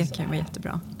 Och det sådär. kan vara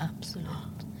jättebra.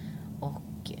 Absolut.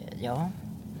 Och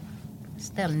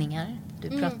ställningar. Du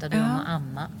pratade om att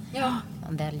amma. Ja.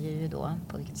 Man väljer ju då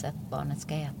på vilket sätt barnet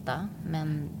ska äta.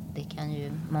 Men det kan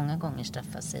ju många gånger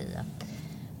straffa sig att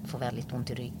få väldigt ont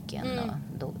i ryggen.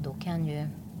 Och då kan ju,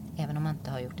 även om man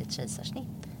inte har gjort ett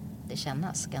kejsarsnitt, det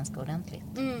kännas ganska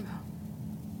ordentligt.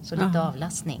 Så lite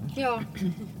avlastning. Ja.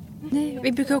 Nej,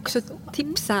 vi brukar också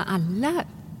tipsa alla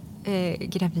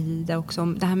gravida också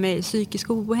om det här med psykisk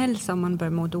ohälsa om man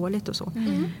börjar må dåligt och så.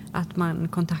 Att man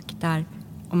kontaktar,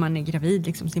 om man är gravid,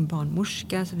 liksom sin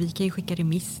barnmorska. Så vi kan ju skicka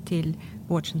remiss till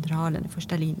vårdcentralen,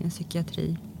 första linjen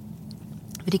psykiatri.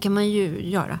 För det kan man ju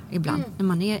göra ibland. När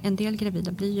man är en del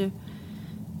gravida blir ju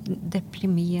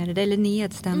deprimerade eller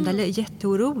nedstämda eller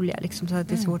jätteoroliga liksom, så att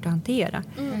det är svårt att hantera.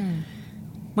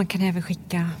 Man kan även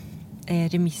skicka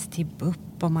remiss till BUP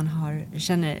om man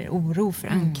känner oro för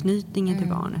anknytningen till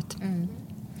barnet.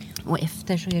 Och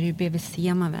efter så är det ju BVC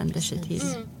man vänder sig till.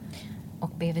 Och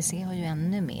BVC har ju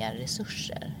ännu mer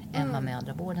resurser än vad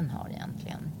mödravården har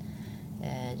egentligen.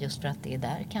 Just för att det är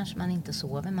där kanske man inte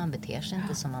sover, man beter sig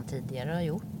inte som man tidigare har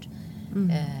gjort.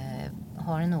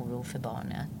 Har en oro för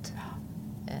barnet.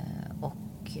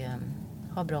 Och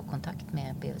har bra kontakt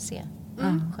med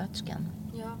BVC-sköterskan.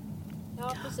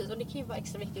 Ja, precis. Och det kan ju vara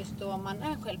extra viktigt just då om man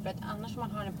är själv. För att annars om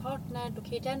man har en partner, då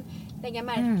kan ju den lägga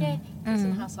märke till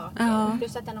sådana här saker. Ja.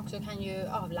 Plus att den också kan ju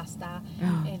avlasta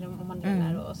om man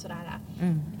delar och sådär.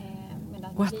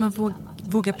 Och att man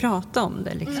vågar prata om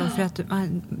det. Liksom, för att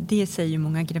det säger ju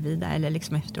många gravida eller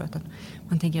liksom efteråt att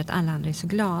man tänker att alla andra är så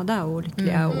glada och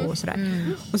lyckliga och sådär.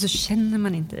 Och så känner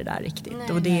man inte det där riktigt. Nej, och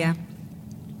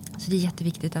så det är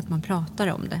jätteviktigt att man pratar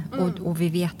om det. Och vi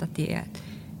vet att det är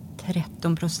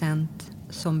 13%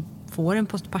 som får en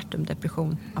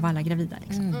postpartumdepression av alla gravida.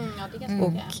 Liksom. Ja, det är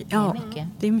ganska mycket.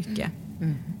 Det är mycket.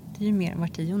 Det är ju mer än var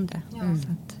 10:e.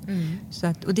 Så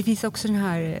att, och det finns också den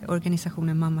här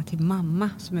organisationen Mamma till mamma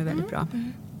som är väldigt bra.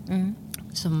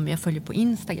 Som jag följer på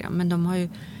Instagram. Men de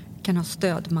kan ha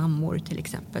stödmammor till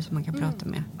exempel. Så man kan prata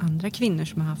med andra kvinnor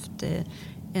som har haft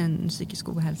en psykisk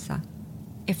ohälsa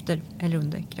efter eller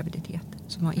under graviditet.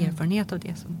 Som har erfarenhet av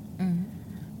det.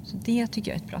 Så det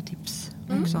tycker jag är ett bra tips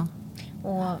också.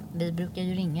 Och vi brukar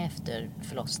ju ringa efter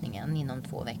förlossningen inom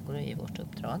 2 veckor är ju vårt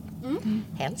uppdrag.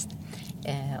 Helst.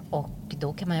 Och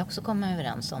då kan man ju också komma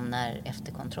överens om när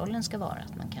efterkontrollen ska vara.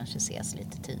 Att man kanske ses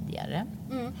lite tidigare.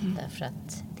 Därför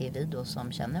att det är vi då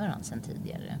som känner varandra sedan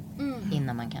tidigare.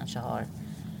 Innan man kanske har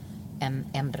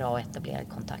en bra etablerad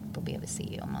kontakt på BVC.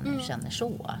 Om man nu känner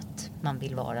så att man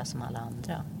vill vara som alla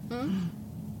andra.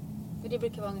 Och det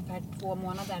brukar vara ungefär 2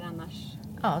 månader annars.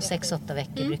 Ja, 6-8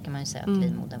 veckor brukar man ju säga att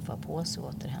livmodern får på sig och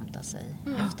återhämta sig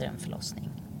efter en förlossning.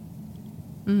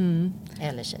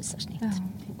 Eller kejsarsnitt.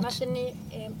 Möter ni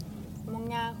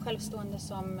många självstående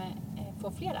som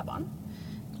får flera barn?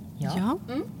 Ja,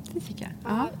 det tycker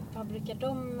jag. Vad brukar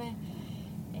de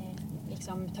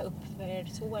liksom ta upp för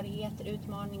svårigheter,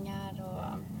 utmaningar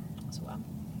och så?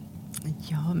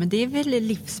 Ja, men det är väl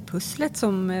livspusslet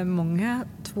som många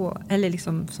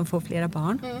som får flera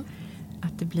barn.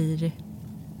 Att det blir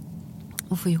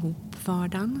att få ihop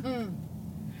vardagen.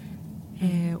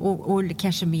 Och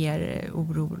kanske mer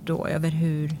oro då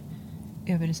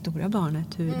över det stora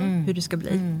barnet, hur det ska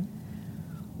bli.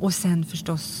 Och sen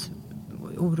förstås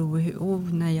oro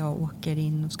när jag åker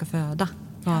in och ska föda.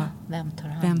 Vem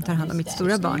tar hand om mitt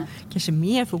stora barn? Kanske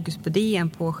mer fokus på det än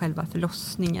på själva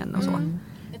förlossningen och så.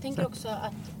 Jag tänker också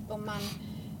att om man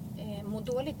mår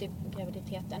dåligt i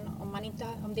graviditeten,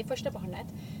 om det är första barnet,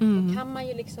 då kan man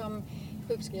ju liksom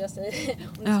sjukskriva sig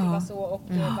om det skulle vara så och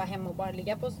vara hemma och bara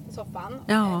ligga på soffan.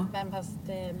 Men fast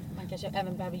man kanske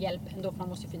även behöver hjälp ändå, för man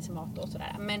måste ju få i sig mat och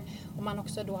sådär. Men om man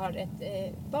också då har ett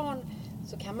barn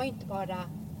så kan man ju inte bara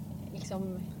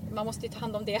liksom, man måste ju ta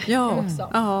hand om det också.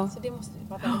 Så det måste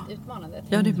vara väldigt utmanande.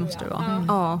 Ja, det måste det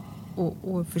vara.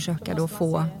 Och försöka då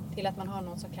få till att man har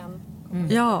någon som kan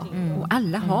Ja, och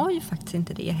alla har ju faktiskt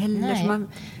inte det heller. Så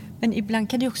men ibland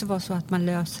kan det också vara så att man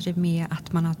löser det med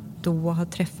att man då har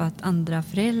träffat andra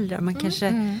föräldrar. Man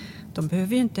kanske, de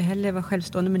behöver ju inte heller vara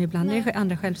självstående, men ibland är det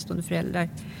andra självstående föräldrar.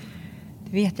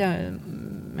 Det vet jag,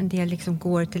 en del liksom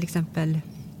går till exempel,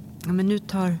 ja, men nu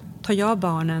tar jag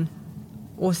barnen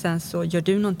och sen så gör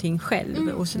du någonting själv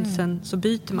och sen så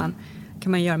byter man,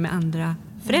 kan man göra med andra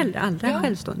föräldrar, andra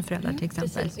självstående föräldrar till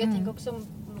exempel. Precis, jag tänker också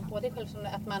både självstående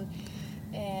att man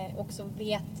också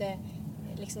vet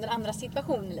liksom den andra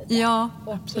situationen lite. Ja,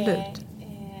 och, absolut.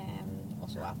 Och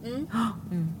så.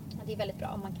 Det är väldigt bra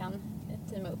om man kan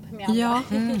teama upp med andra. Ja,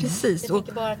 precis. Jag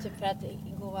tänker bara typ för att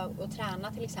gå och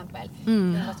träna till exempel.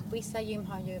 Alltså, på vissa gym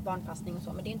har ju barnpassning och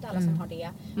så, men det är inte alla som har det.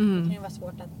 Det kan ju vara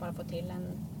svårt att bara få till en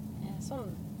sån.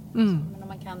 Men om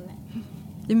man kan...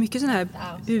 Det är mycket sån här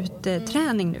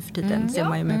uteträning nu för tiden, ser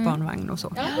man ju med barnvagn och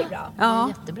så. Ja, det är bra. Det är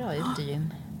jättebra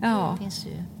utegym. Ja. Det finns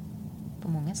ju på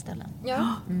många ställen.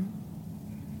 Ja.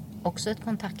 Också ett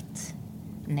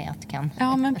kontaktnät kan...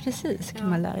 Ja, men precis. Kan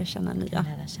man lära känna nya.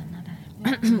 Lära känna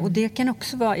där. Och det kan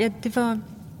också vara...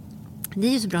 Det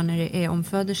är ju så bra när det är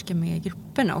omföderska med i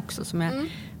grupperna också. Som jag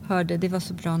hörde, det var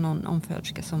så bra någon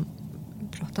omföderska som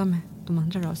pratade med de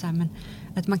andra då. Så här, men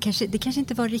att det kanske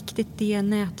inte var riktigt det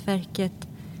nätverket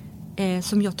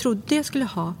som jag trodde jag skulle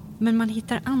ha. Men man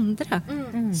hittar andra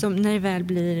som när det väl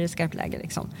blir skarpläge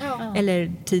liksom.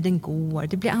 Eller tiden går.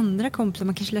 Det blir andra kompisar.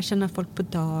 Man kanske lär känna folk på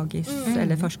dagis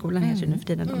eller förskolan heter det nu för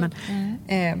tiden. Då.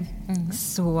 Men,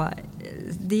 så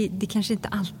det kanske inte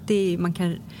alltid man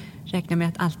kan räkna med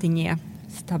att allting är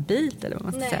stabilt eller vad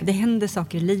man ska säga. Det händer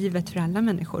saker i livet för alla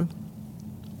människor.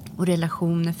 Och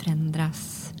relationer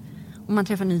förändras. Och man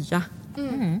träffar nya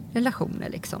relationer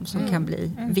liksom, som kan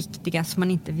bli viktiga som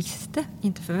man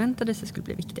inte förväntade sig skulle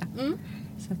bli viktiga.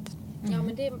 Så att, Ja,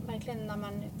 men det är verkligen när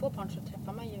man får barn så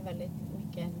träffar man ju väldigt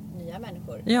mycket nya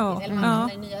människor. Ja. Eller man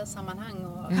hamnar i nya sammanhang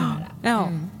och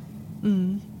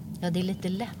Ja, det är lite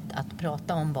lätt att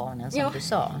prata om barnen som du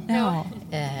sa.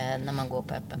 När man går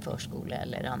på öppen förskola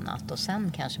eller annat. Och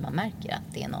sen kanske man märker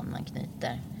att det är någon man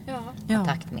knyter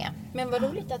kontakt med. Men vad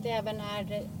roligt att det även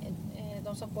är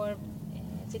de som får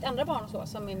sitt andra barn och så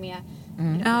som är med.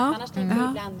 Annars tänker jag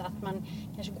ibland att man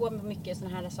kanske går med mycket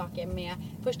sådana här saker med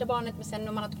första barnet, men sen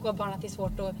om man går barnet är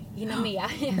svårt att hinna med.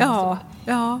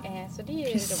 Så det är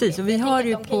ju precis. roligt. Och vi har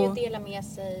ju de kan ju dela med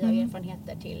sig av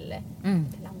erfarenheter till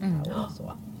andra och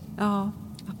så. Ja,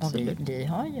 absolut. Och vi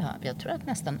har ju, jag tror att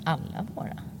nästan alla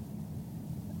våra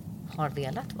har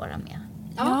velat vara med.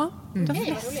 Ja, de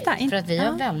flesta. För att vi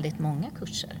har väldigt många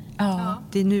kurser. Ja,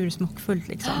 det är nu smockfullt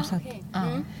liksom. Så att,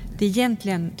 det är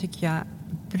egentligen, tycker jag,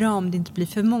 bra om det inte blir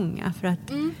för många. För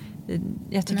att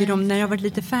jag tycker när det har varit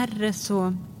lite färre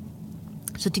så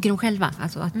tycker de själva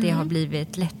alltså, att det har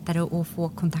blivit lättare att få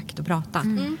kontakt och prata.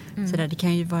 Så där, det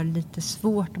kan ju vara lite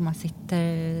svårt om man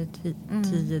sitter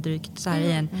 10 drygt så här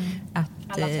igen. Alla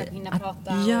ska hinna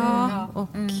prata. Och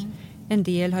en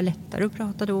del har lättare att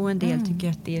prata då. En del tycker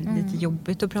att det är lite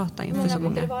jobbigt att prata inför så många.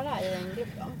 Brukar det vara i en grupp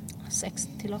då?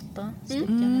 6-8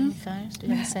 stycken ungefär,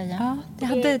 skulle jag säga. Ja, jag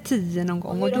hade 10 någon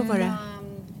gång. Och då var det...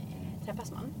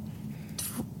 Träffas man?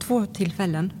 2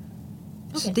 tillfällen.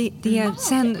 Så det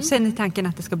är, sen är tanken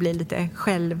att det ska bli lite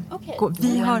själv...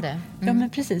 Vi har, ja, men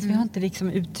precis. Vi har inte liksom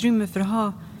utrymme för att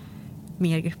ha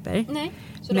mer grupper. Nej,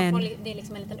 så det är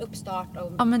liksom en liten uppstart.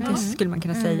 Ja, men det skulle man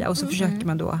kunna säga. Och så försöker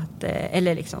man då att...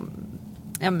 Eller liksom...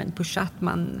 Ja, men pusha att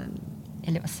man...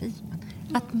 Eller vad säger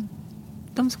man? Att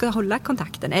de ska hålla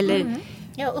kontakten. Eller...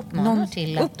 Jag uppmanar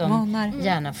till att de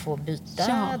gärna får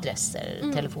byta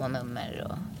adresser, telefonnummer.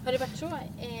 Och... Har det varit så?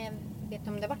 Vet du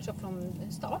om det har varit så från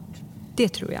start? Det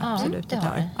tror jag absolut det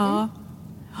har. Ja.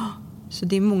 Så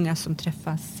det är många som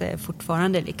träffas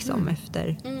fortfarande liksom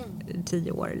efter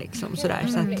 10 år liksom sådär.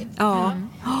 Så att,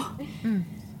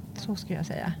 så skulle jag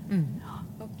säga.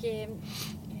 Och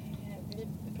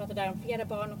vi pratade där om flera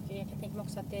barn och jag kan tänka mig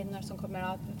också att det är några som kommer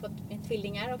att få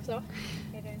tvillingar också.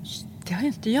 Det har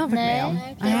inte jag varit med om.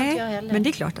 Nej, men det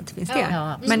är klart att det finns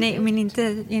det. Men inte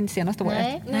i det senaste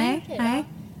året. Nej.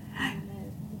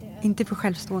 Inte på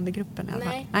självstående gruppen i alla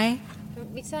fall. Nej.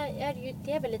 Vissa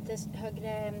det är väl lite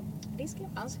högre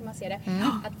risklevans hur man ser det.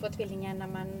 Att få tvillingar när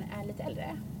man är lite äldre.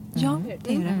 Ja,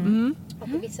 det är det.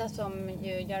 Och vissa som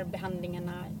ju gör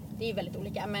behandlingarna, det är ju väldigt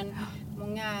olika. Men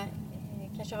många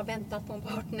kanske har väntat på en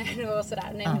partner och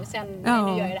sådär. Nu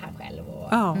gör jag det här själv. Och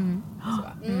så.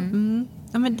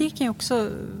 Ja, men det kan ju också...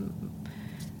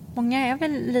 Många är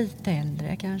väl lite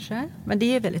äldre kanske. Men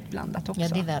det är väldigt blandat också. Ja,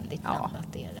 det är väldigt blandat.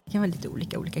 Det är det. Det kan vara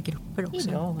lite olika grupper också.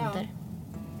 Det är bra ålder.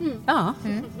 Ja.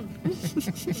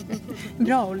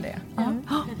 Bra ålder.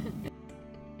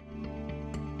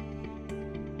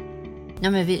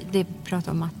 Ja, men det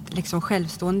pratar om att liksom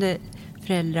självstående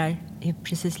föräldrar är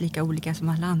precis lika olika som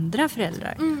alla andra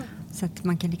föräldrar. Så att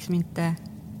man kan liksom inte,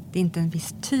 det är inte en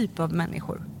viss typ av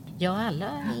människor. Ja, alla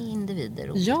är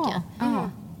individer olika. Ja.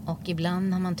 Och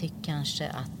ibland har man tyckt kanske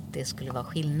att det skulle vara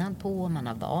skillnad på om man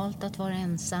har valt att vara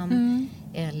ensam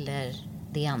eller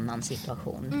det är annan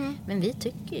situation. Men vi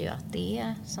tycker ju att det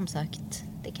är, som sagt,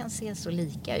 det kan se så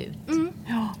lika ut.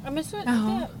 Ja, men så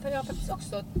det, för jag har faktiskt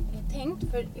också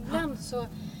tänkt, för ibland så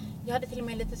jag hade till och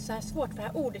med lite så här svårt för det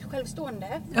här ordet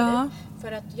självstående.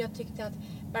 För att jag tyckte att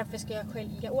varför ska jag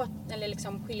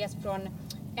skiljas från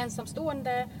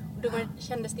ensamstående? Och då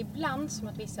kändes det ibland som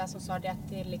att vissa som sa det att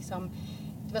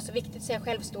det var så viktigt att säga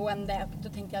självstående. Och då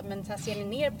tänkte jag, men så här, ser ni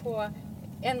ner på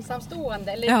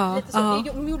ensamstående? Eller lite så.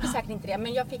 De gjorde säkert inte det,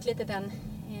 men jag fick lite den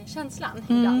känslan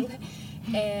ibland.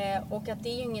 Och att det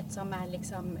är ju inget som är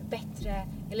liksom bättre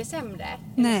eller sämre.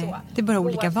 Nej, eller så. det är bara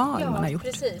olika val man har gjort.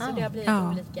 Precis, och det har blivit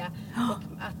olika. Och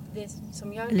att det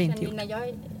som jag känner när jag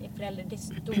är förälder, det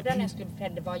stora när jag skulle bli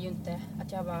förälder var ju inte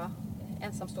att jag var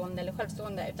ensamstående eller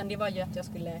självstående, utan det var ju att jag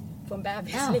skulle få en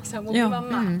bebis liksom, och bli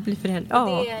mamma. Bli förälder.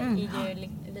 Och det är ju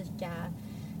lika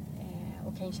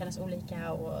och kan ju kännas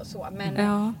olika och så.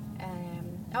 Men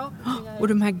och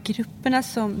de här grupperna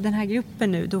den här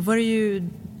gruppen nu, då var det ju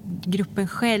gruppen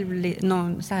själv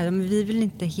någon så här, men vi vill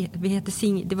inte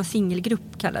det var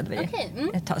singelgrupp kallade vi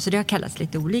det ett tag, så det har kallats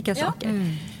lite olika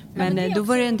saker. Men då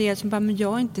var det en del som bara, men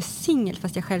jag är inte singel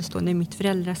fast jag är självstående i mitt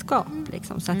föräldraskap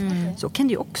liksom. Så, så kan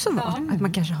det ju också vara, att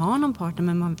man kanske har någon partner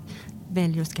men man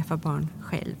väljer att skaffa barn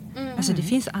själv. Alltså det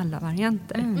finns alla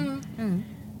varianter.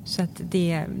 Så att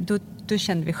då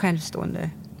kände vi självstående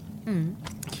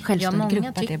många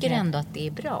grupp, tycker ändå att det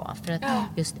är bra, för att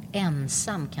just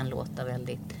ensam kan låta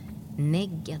väldigt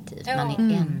negativt.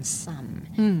 Man är ensam,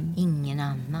 ingen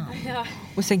annan.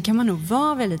 Och sen kan man nog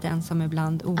vara väldigt ensam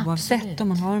ibland, oavsett om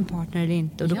man har en partner eller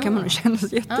inte. Och då kan man nog känna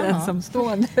sig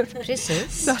jätteensamstående.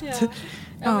 Precis.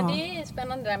 Men det är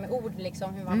spännande där med ord,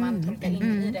 liksom, hur man tolkar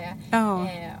in i det.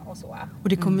 Och så. Och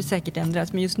det kommer säkert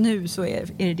ändras, men just nu så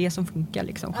är det som funkar,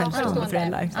 liksom, självstående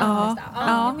föräldrar.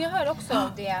 Men jag hör också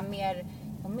det mer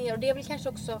och mer. Och det är väl kanske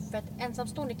också för att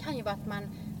ensamstående kan ju vara att man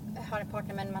har en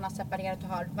partner men man har separerat och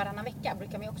har varannan vecka,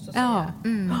 brukar man ju också säga.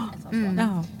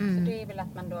 Ensamstående. Så det är väl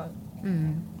att man då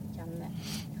kan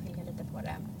skilja lite på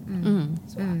det.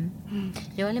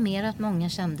 Jag eller mer att många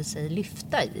kände sig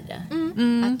lyfta i det.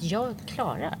 Att jag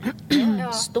klarar.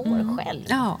 Jag står själv.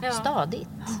 Stadigt.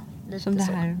 Som det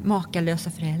här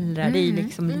makalösa föräldrar. Det är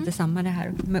liksom lite samma det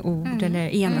här med ord. Eller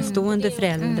enastående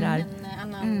föräldrar. En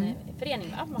annan förening,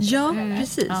 va? Ja,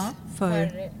 precis.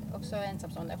 För också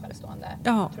ensamstående och självstående.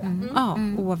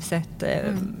 Oavsett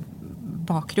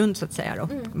bakgrund så att säga. Då.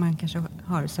 Man kanske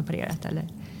har separerat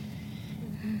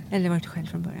eller varit själv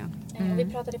från början. Vi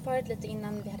pratade förut lite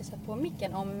innan vi hade satt på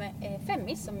micken om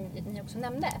Femmis, som ni också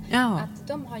nämnde. Att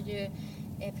de har ju,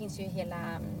 finns ju i hela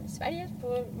Sverige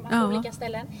på massa olika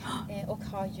ställen. Och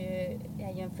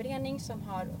är ju en förening som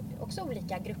har också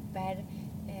olika grupper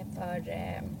för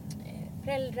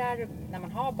föräldrar när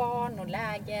man har barn och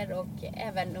läger, och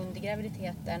även under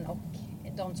graviditeten, och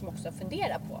de som också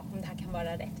funderar på om det här kan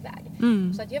vara rätt väg.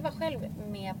 Så att jag var själv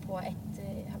med på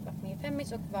har varit med i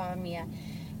Femmis och var med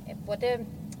både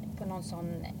på någon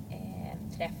sån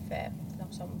träff för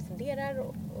de som funderar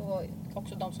och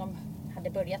också de som hade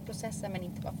börjat processen men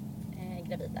inte var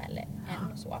gravida eller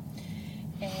än och så.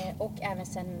 Och även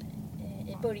sen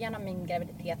i början av min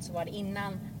graviditet, så var det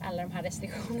innan alla de här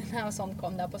restriktionerna och sånt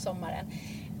kom där på sommaren.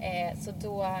 Så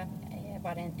då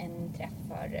var det en träff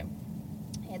för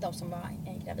de som var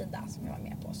gravida som jag var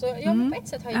med på. Så jag på ett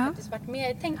sätt har jag faktiskt varit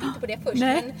med, tänkte inte på det först,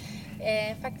 men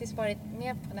faktiskt varit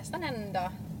med på nästan en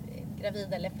dag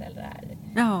gravida eller föräldrar.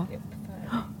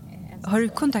 Har du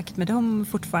kontakt med dem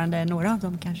fortfarande, några av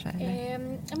dem kanske?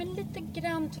 Men lite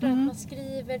grann tror jag att man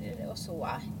skriver och så.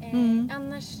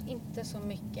 Annars inte så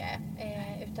mycket.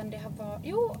 Utan det har varit,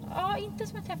 inte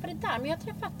som jag träffade där, men jag har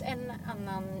träffat en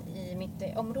annan i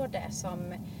mitt område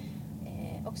som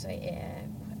också är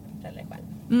förälder själv.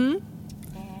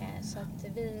 Så att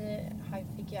vi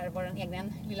fick göra vår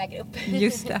egen lilla grupp.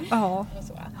 Just det, och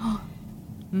så.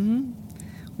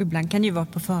 Och ibland kan det ju vara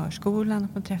på förskolan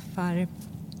att man träffar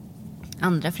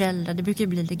andra föräldrar. Det brukar ju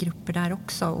bli lite grupper där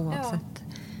också, oavsett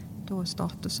då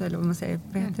status eller vad man säger,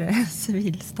 vad heter det?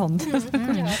 Civilstånd.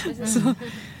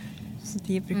 Så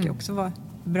det brukar också vara ett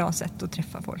bra sätt att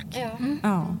träffa folk.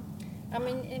 Men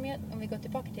om vi går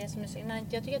tillbaka till det som du sa innan,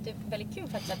 jag tycker att det är väldigt kul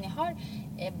faktiskt att ni har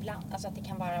alltså att det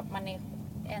kan vara, man är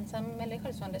ensam eller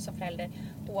självstående som förälder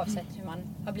oavsett hur man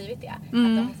har blivit det. Att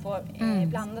de får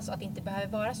blandas och att det inte behöver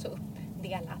vara så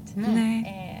uppdelat.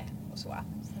 och så.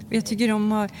 Jag tycker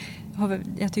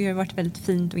jag tycker det har varit väldigt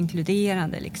fint och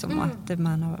inkluderande liksom, att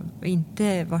man har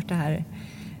inte varit det här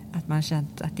att man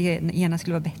känt att det ena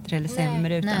skulle vara bättre eller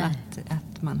sämre, utan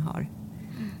att man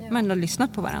har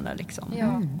lyssnat på varandra liksom.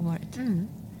 Och varit.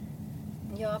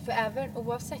 Ja, för även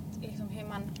oavsett liksom, hur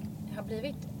man har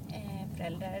blivit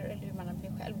förälder eller hur man har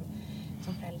blivit själv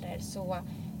som förälder, så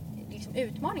liksom,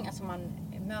 utmaningar som man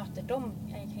möter, de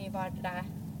kan ju vara det där.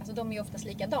 Alltså de är ju oftast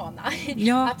likadana.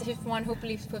 Att hur får man ihop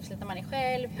livspusslet när man är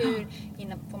själv? Hur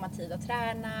får man tid att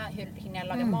träna? Hur hinner jag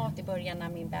laga mat i början när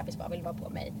min bebis bara vill vara på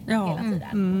mig hela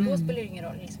tiden? Då spelar det ingen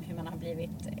roll liksom, hur man har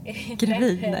blivit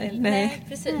gravid. Nej,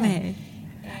 precis. Nej.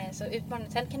 Så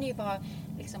utmaningen, sen kan det ju vara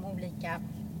liksom olika,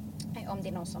 om det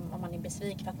är någon som, om man är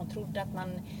besviken för att man trodde att man,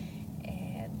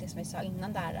 det som vi sa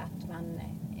innan där, att man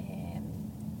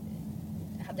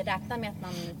hade räknat med att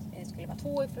man skulle vara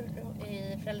 2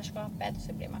 i föräldraskapet,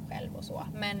 så blev man själv och så.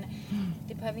 Men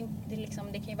det behöver inte,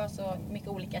 det kan ju vara så mycket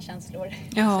olika känslor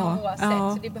oavsett.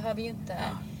 Så det behöver ju inte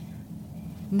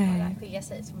bara skilja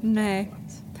sig så mycket. Nej,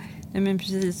 men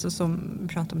precis, och som vi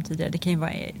pratade om tidigare, det kan ju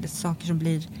vara saker som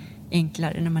blir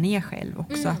enklare när man är själv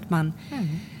också. Att man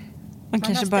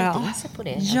kanske bara in sig på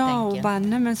det, och bara,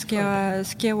 nej men ska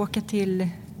jag åka till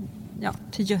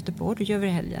Göteborg, då gör vi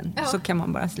det helgen. Så kan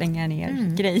man bara slänga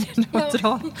ner grejerna och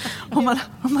dra. Om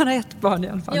man har ett barn i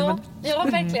alla fall. Ja,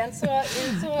 verkligen. Så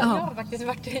jag har faktiskt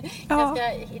ganska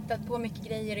hittat på mycket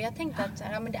grejer. Och jag tänkte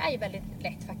att men det är ju väldigt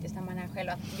lätt faktiskt när man är själv,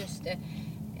 att just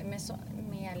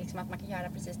med liksom att man kan göra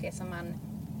precis det som man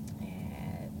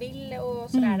vill och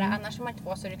sådär. Annars om man är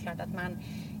 2 så är det klart att man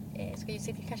ska ju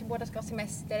se till, kanske båda ska ha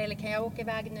semester, eller kan jag åka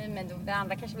iväg nu, men den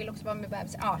andra kanske vill också vara med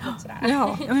bebis. Lite sådär.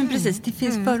 Ja, men precis. Det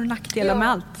finns för- och nackdelar med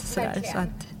allt. Sådär, så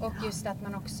att... Och just att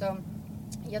man också,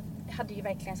 jag hade ju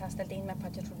verkligen så här ställt in mig på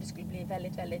att jag trodde det skulle bli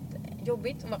väldigt, väldigt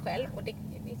jobbigt att vara själv. Och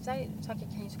vissa saker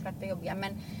kan ju såklart bli jobbiga,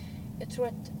 men jag tror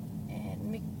att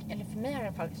eller för mig har det i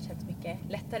alla fall känts mycket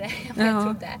lättare än vad jag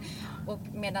trodde. Och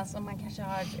medan om man kanske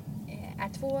är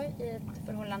 2 i ett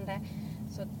förhållande,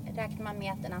 så räknar man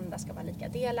med att den andra ska vara lika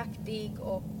delaktig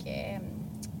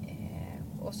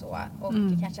och så. Och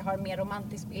kanske har en mer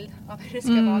romantisk bild av hur det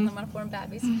ska vara när man får en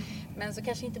bebis. Men så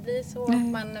kanske inte blir så att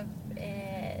man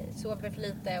sover för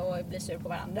lite och blir sur på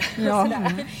varandra.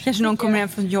 Kanske någon kommer hem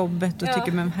från jobbet och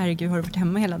tycker, men herregud, har du varit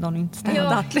hemma hela dagen och inte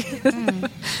städat?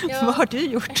 Vad har du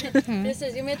gjort?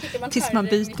 Precis, men jag tycker man tills man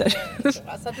byter.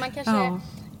 Så att man kanske...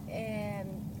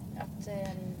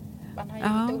 man har ju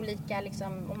lite olika,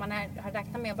 liksom, om man har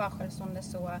räknat med att vara självstående,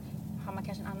 så har man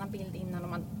kanske en annan bild innan, om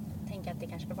man tänker att det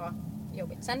kanske ska vara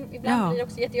jobbigt. Sen ibland blir det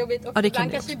också jättejobbigt, och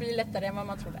ibland kanske det blir lättare än vad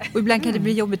man trodde. Och ibland kan det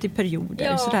bli jobbigt i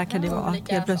perioder, så där kan det vara.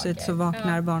 Helt plötsligt så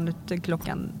vaknar barnet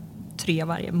 3:00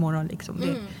 varje morgon. Liksom.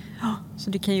 Så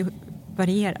det kan ju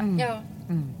variera.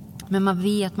 Men man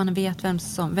vet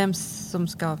vem som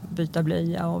ska byta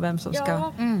blöja och vem som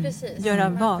ska göra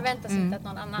vad. Man förväntar sig inte att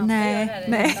någon annan ska göra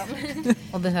det. Liksom.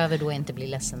 Och behöver då inte bli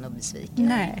ledsen och besviken.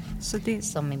 Nej. Så det...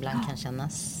 Som ibland kan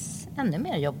kännas ännu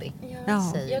mer jobbig,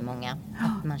 säger många.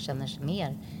 Att man känner sig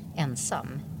mer ensam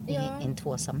i en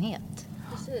tvåsamhet.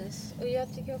 Precis. Och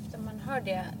jag tycker ofta man hör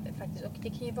det faktiskt. Och det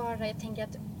kan ju vara, jag tänker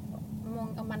att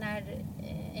om man är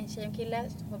en tjej och kille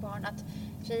som får barn, att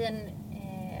tjejen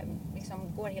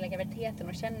liksom går hela graviditeten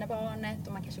och känner barnet,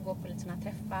 och man kanske går på lite sådana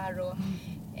träffar och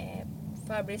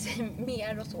förbereder sig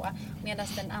mer och så, medan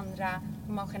den andra,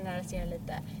 om man generaliserar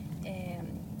lite,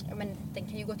 men den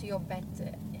kan ju gå till jobbet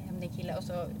om det är kille och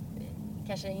så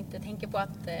kanske inte tänker på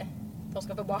att de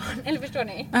ska få barn, eller förstår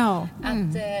ni?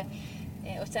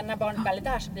 Och sen när barnet väl är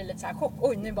där så blir det lite så här chock.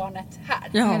 Oj, nu är barnet här.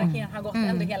 Medan killen har gått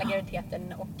ändå hela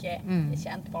graviditeten och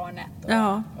känt barnet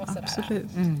och sådär.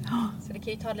 Absolut. Så det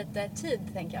kan ju ta lite tid,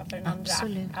 tänker jag, för den andra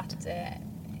att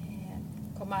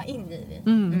komma in i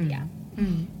det.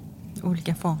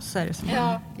 Olika faser som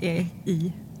man är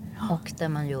i. Och där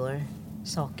man gör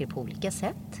saker på olika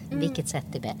sätt. Vilket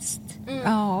sätt är bäst?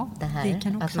 Det här det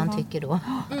kan också att man vara. tycker då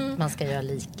att man ska göra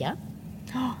lika.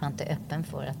 Man är inte öppen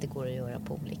för att det går att göra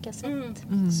på olika sätt.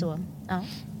 Så,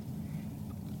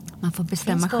 man får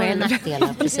bestämma själv.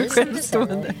 Nackdelar, precis som du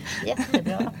säger.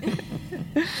 Jättebra.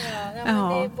 Men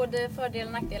det är både fördelar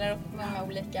och nackdelar och många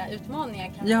olika utmaningar,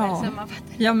 kan man väl sammanfatta.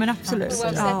 Ja, men absolut.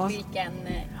 Oavsett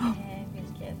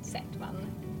vilket sätt man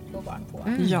får barn på.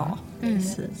 Ja,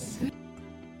 precis.